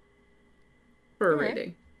 for a All right.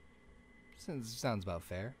 rating. Sounds about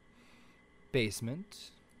fair.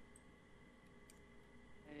 Basement.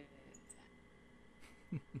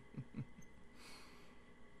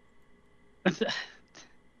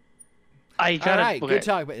 I All gotta. right, Okay. good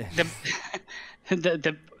talk. But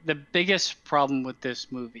The biggest problem with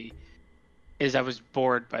this movie is I was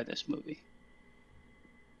bored by this movie.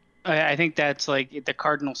 I think that's like the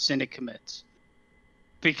cardinal sin it commits,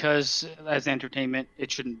 because as entertainment,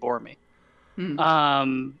 it shouldn't bore me.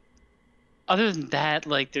 Other than that,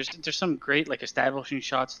 like there's some great like establishing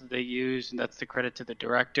shots that they use, and that's the credit to the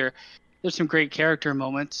director. There's some great character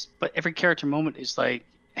moments, but every character moment is like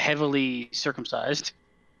heavily circumcised.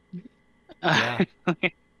 Yeah.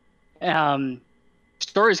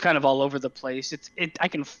 Story's kind of all over the place. I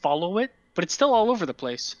can follow it, but it's still all over the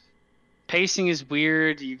place. Pacing is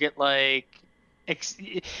weird. You get like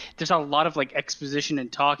there's a lot of like exposition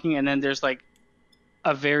and talking, and then there's like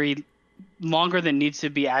a very longer than needs to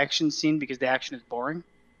be action scene because the action is boring.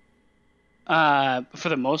 For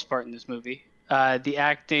the most part in this movie, the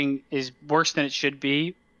acting is worse than it should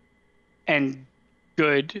be, and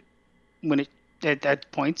good when it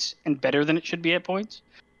at points, and better than it should be at points.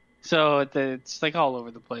 So it's like all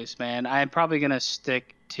over the place, man. I'm probably gonna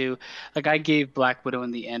stick to, like, I gave Black Widow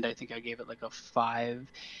in the end. I think I gave it like a 5.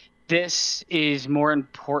 This is more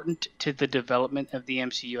important to the development of the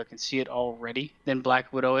MCU. I can see it already than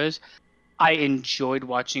Black Widow is. I enjoyed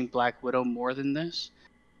watching Black Widow more than this,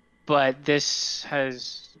 but this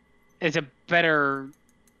is a better.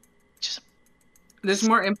 Just There's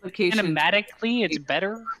more implications. cinematically, it's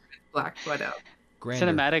better. Black Widow. Grander.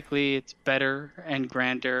 Cinematically, it's better and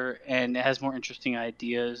grander, and it has more interesting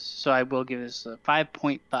ideas. So I will give this a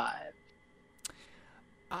 5.5.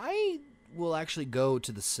 I will actually go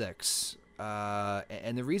to the 6.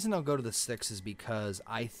 And the reason I'll go to the 6 is because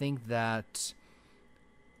I think that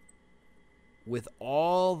with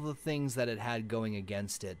all the things that it had going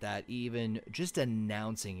against it, that even just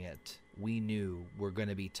announcing it, we knew were going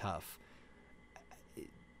to be tough.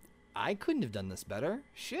 I couldn't have done this better.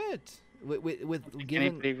 Shit. With given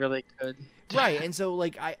Anybody really could. right, and so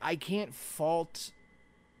like I can't fault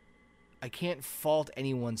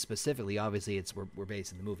anyone specifically. Obviously, we're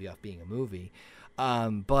basing the movie off being a movie,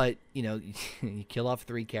 but you know, you kill off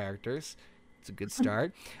 3 characters. It's a good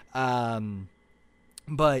start.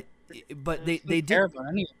 But they didn't care about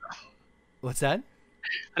any of them. What's that?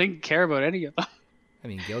 I didn't care about any of them. I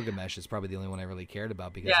mean, Gilgamesh is probably the only one I really cared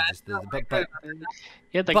about because Yeah, it just but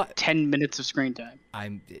He had like 10 minutes of screen time.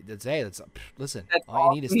 Listen. That's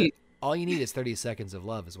All you need is 30 seconds of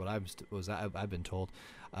love is what I've been told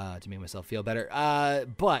to make myself feel better.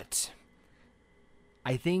 But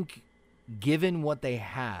I think given what they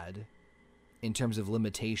had in terms of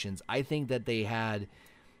limitations, I think that they had.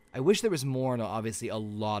 I wish there was more on obviously a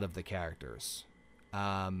lot of the characters,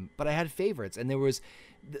 but I had favorites, and there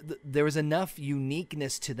was enough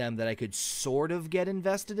uniqueness to them that I could sort of get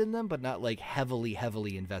invested in them, but not like heavily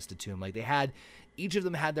invested to them. Like each of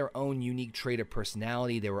them had their own unique trait of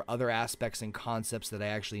personality. There were other aspects and concepts that I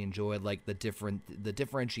actually enjoyed, like the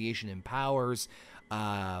differentiation in powers,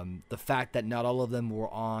 the fact that not all of them were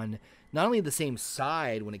on not only the same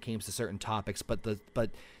side when it came to certain topics, but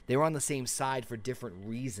they were on the same side for different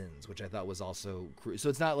reasons, which I thought was also so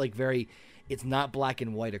it's not like it's not black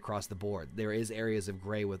and white across the board. There is areas of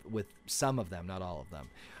gray with some of them, not all of them.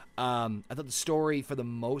 I thought the story for the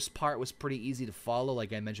most part was pretty easy to follow.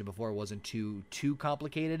 Like I mentioned before, it wasn't too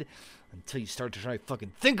complicated until you start to try to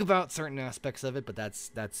fucking think about certain aspects of it, but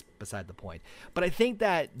that's beside the point. But I think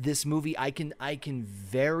that this movie, I can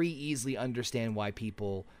very easily understand why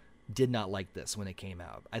people did not like this when it came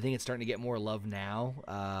out. I think it's starting to get more love now,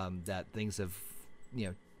 that things have,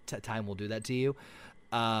 time will do that to you.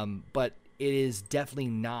 But it is definitely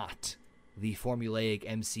not the formulaic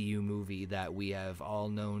MCU movie that we have all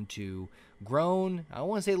known to grown, I don't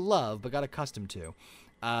want to say love, but got accustomed to.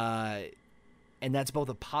 And that's both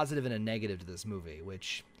a positive and a negative to this movie,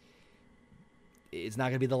 which is not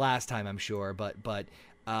going to be the last time, I'm sure. But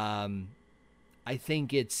I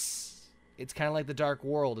think it's kind of like The Dark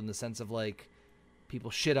World in the sense of like people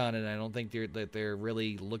shit on it. And I don't think they're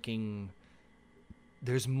really looking.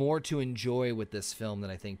 There's more to enjoy with this film than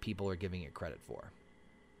I think people are giving it credit for.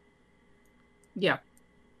 Yeah,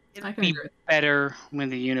 I can Be agree. better when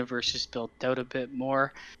the universe is built out a bit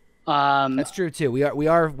more. That's true too. We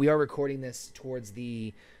are recording this towards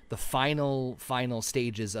the final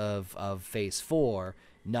stages of Phase 4,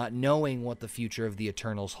 not knowing what the future of the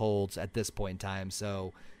Eternals holds at this point in time.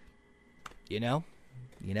 So, you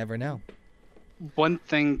never know. One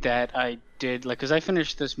thing that I did, like, because I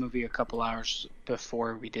finished this movie a couple hours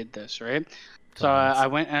before we did this, right? So I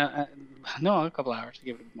went, no, a couple hours. I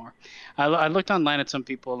give it more. I looked online at some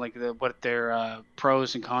people, like what their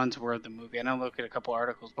pros and cons were of the movie, and I looked at a couple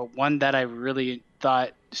articles. But one that I really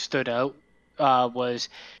thought stood out was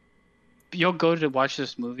you'll go to watch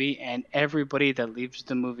this movie, and everybody that leaves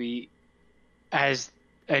the movie has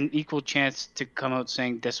an equal chance to come out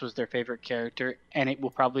saying this was their favorite character, and it will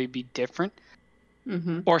probably be different.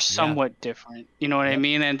 Or somewhat different, you know what I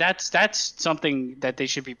mean? And that's something that they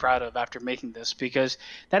should be proud of after making this, because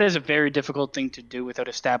that is a very difficult thing to do without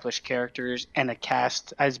established characters and a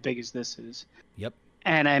cast as big as this is. Yep.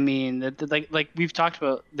 And I mean, like we've talked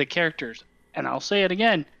about the characters, and I'll say it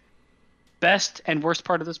again: best and worst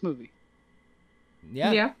part of this movie.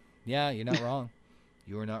 Yeah. You're not wrong.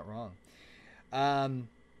 You are not wrong.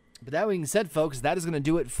 But that being said, folks, that is going to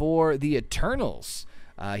do it for the Eternals.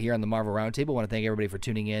 Here on the Marvel Roundtable. I want to thank everybody for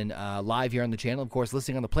tuning in live here on the channel. Of course,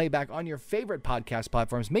 listening on the playback on your favorite podcast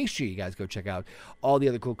platforms. Make sure you guys go check out all the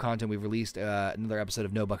other cool content we've released. Another episode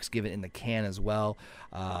of No Bucks Given in the can as well.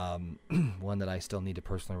 One that I still need to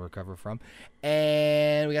personally recover from.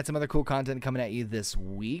 And we got some other cool content coming at you this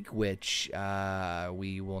week, which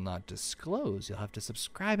we will not disclose. You'll have to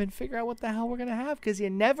subscribe and figure out what the hell we're going to have, because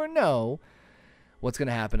you never know what's going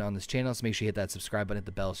to happen on this channel. So make sure you hit that subscribe button, hit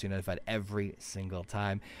the bell so you're notified every single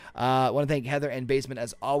time. I want to thank Heather and Basement,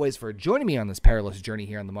 as always, for joining me on this perilous journey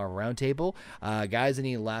here on the Marvel Roundtable. Guys,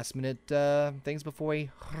 any last-minute things before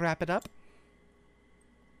we wrap it up?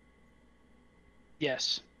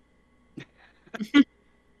 Yes.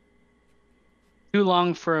 Too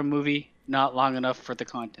long for a movie, not long enough for the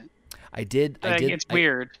content. It's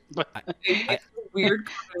weird, but it's a weird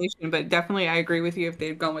combination. But definitely, I agree with you. If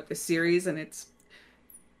they've gone with the series and it's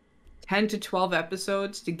 10 to 12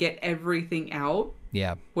 episodes to get everything out,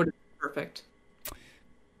 would have been perfect.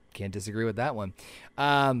 Can't disagree with that one.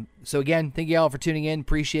 So again, thank you all for tuning in.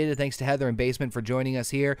 Appreciate it. Thanks to Heather and Basement for joining us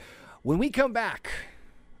here. When we come back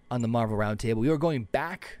on the Marvel Roundtable, we are going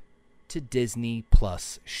back to Disney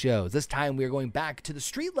Plus shows. This time we are going back to the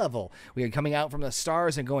street level. We are coming out from the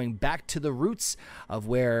stars and going back to the roots of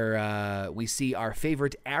where we see our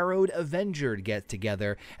favorite Arrowed Avenger get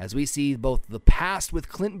together, as we see both the past with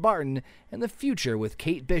Clint Barton and the future with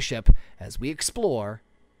Kate Bishop as we explore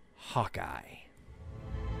Hawkeye.